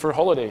 It's good for a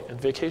holiday and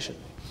vacation.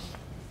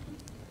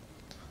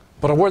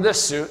 But I wore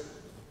this suit.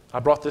 I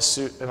brought this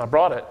suit, and I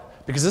brought it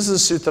because this is a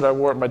suit that I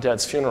wore at my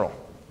dad's funeral.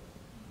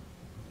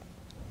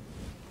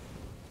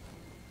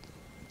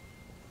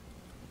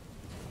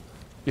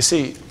 You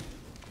see,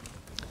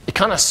 it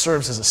kind of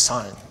serves as a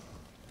sign,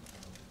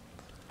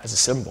 as a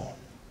symbol.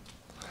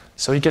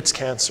 So he gets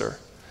cancer.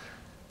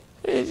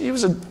 It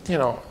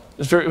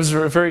was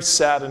very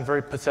sad and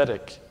very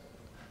pathetic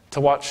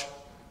to watch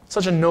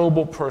such a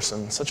noble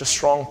person, such a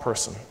strong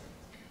person,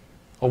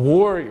 a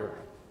warrior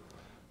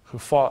who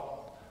fought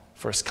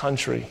for his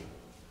country,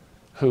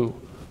 who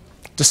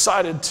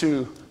decided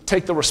to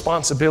take the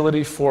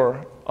responsibility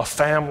for a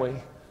family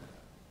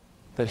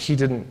that he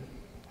didn't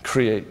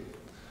create,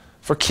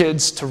 for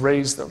kids to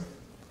raise them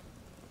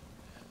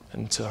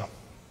and to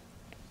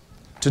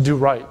do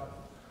right,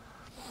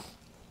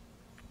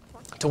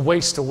 to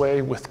waste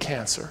away with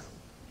cancer,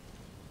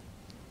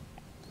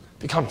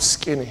 become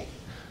skinny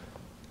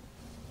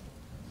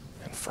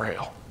and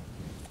frail.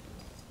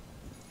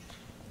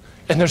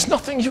 And there's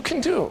nothing you can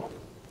do.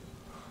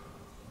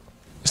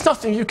 There's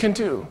nothing you can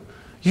do.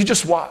 You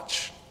just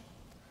watch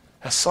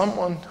as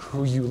someone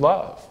who you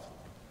love,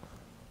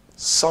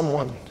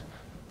 someone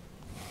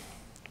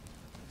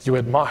you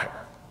admire,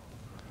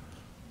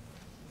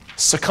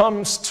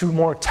 succumbs to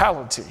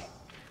mortality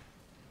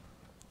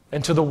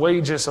and to the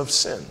wages of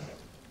sin.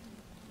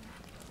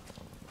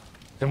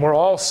 And we're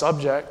all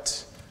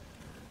subject,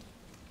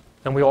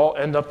 and we all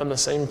end up in the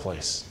same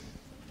place.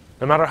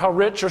 No matter how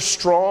rich or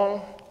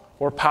strong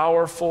or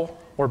powerful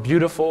or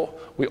beautiful,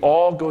 we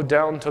all go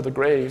down to the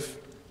grave,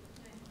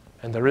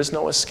 and there is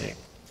no escape,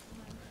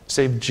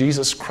 save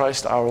Jesus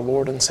Christ, our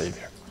Lord and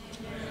Savior,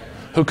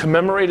 who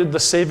commemorated the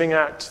saving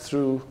act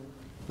through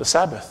the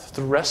Sabbath,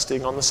 through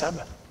resting on the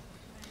Sabbath.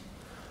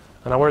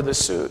 And I wear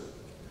this suit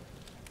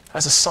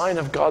as a sign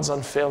of God's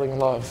unfailing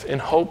love, in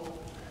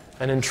hope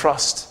and in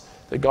trust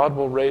that God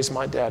will raise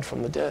my dad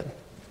from the dead.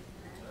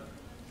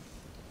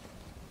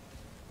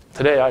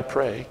 Today I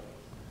pray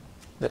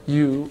that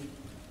you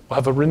will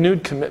have a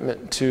renewed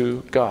commitment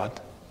to God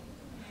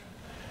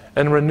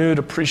and renewed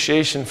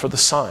appreciation for the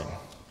sign,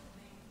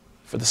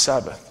 for the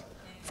Sabbath,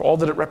 for all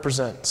that it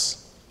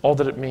represents, all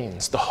that it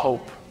means, the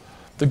hope,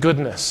 the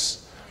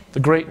goodness, the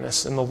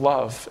greatness and the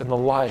love and the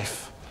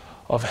life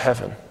of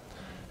heaven.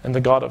 And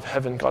the God of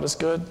heaven, God is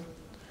good,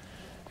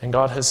 and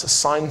God has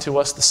assigned to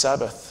us the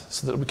Sabbath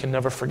so that we can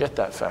never forget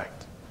that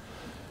fact.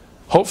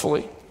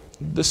 Hopefully,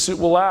 this suit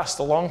will last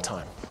a long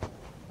time.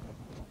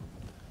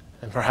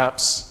 And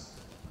perhaps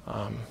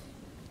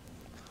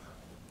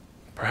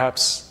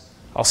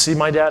I'll see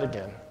my dad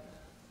again.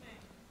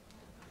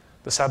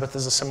 The Sabbath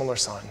is a similar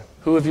sign.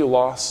 Who have you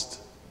lost?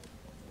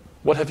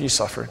 What have you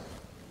suffered?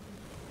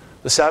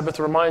 The Sabbath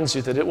reminds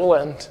you that it will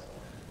end,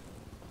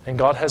 and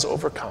God has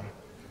overcome.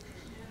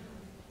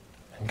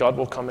 and God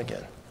will come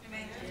again.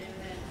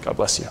 God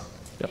bless you.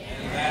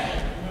 Yep.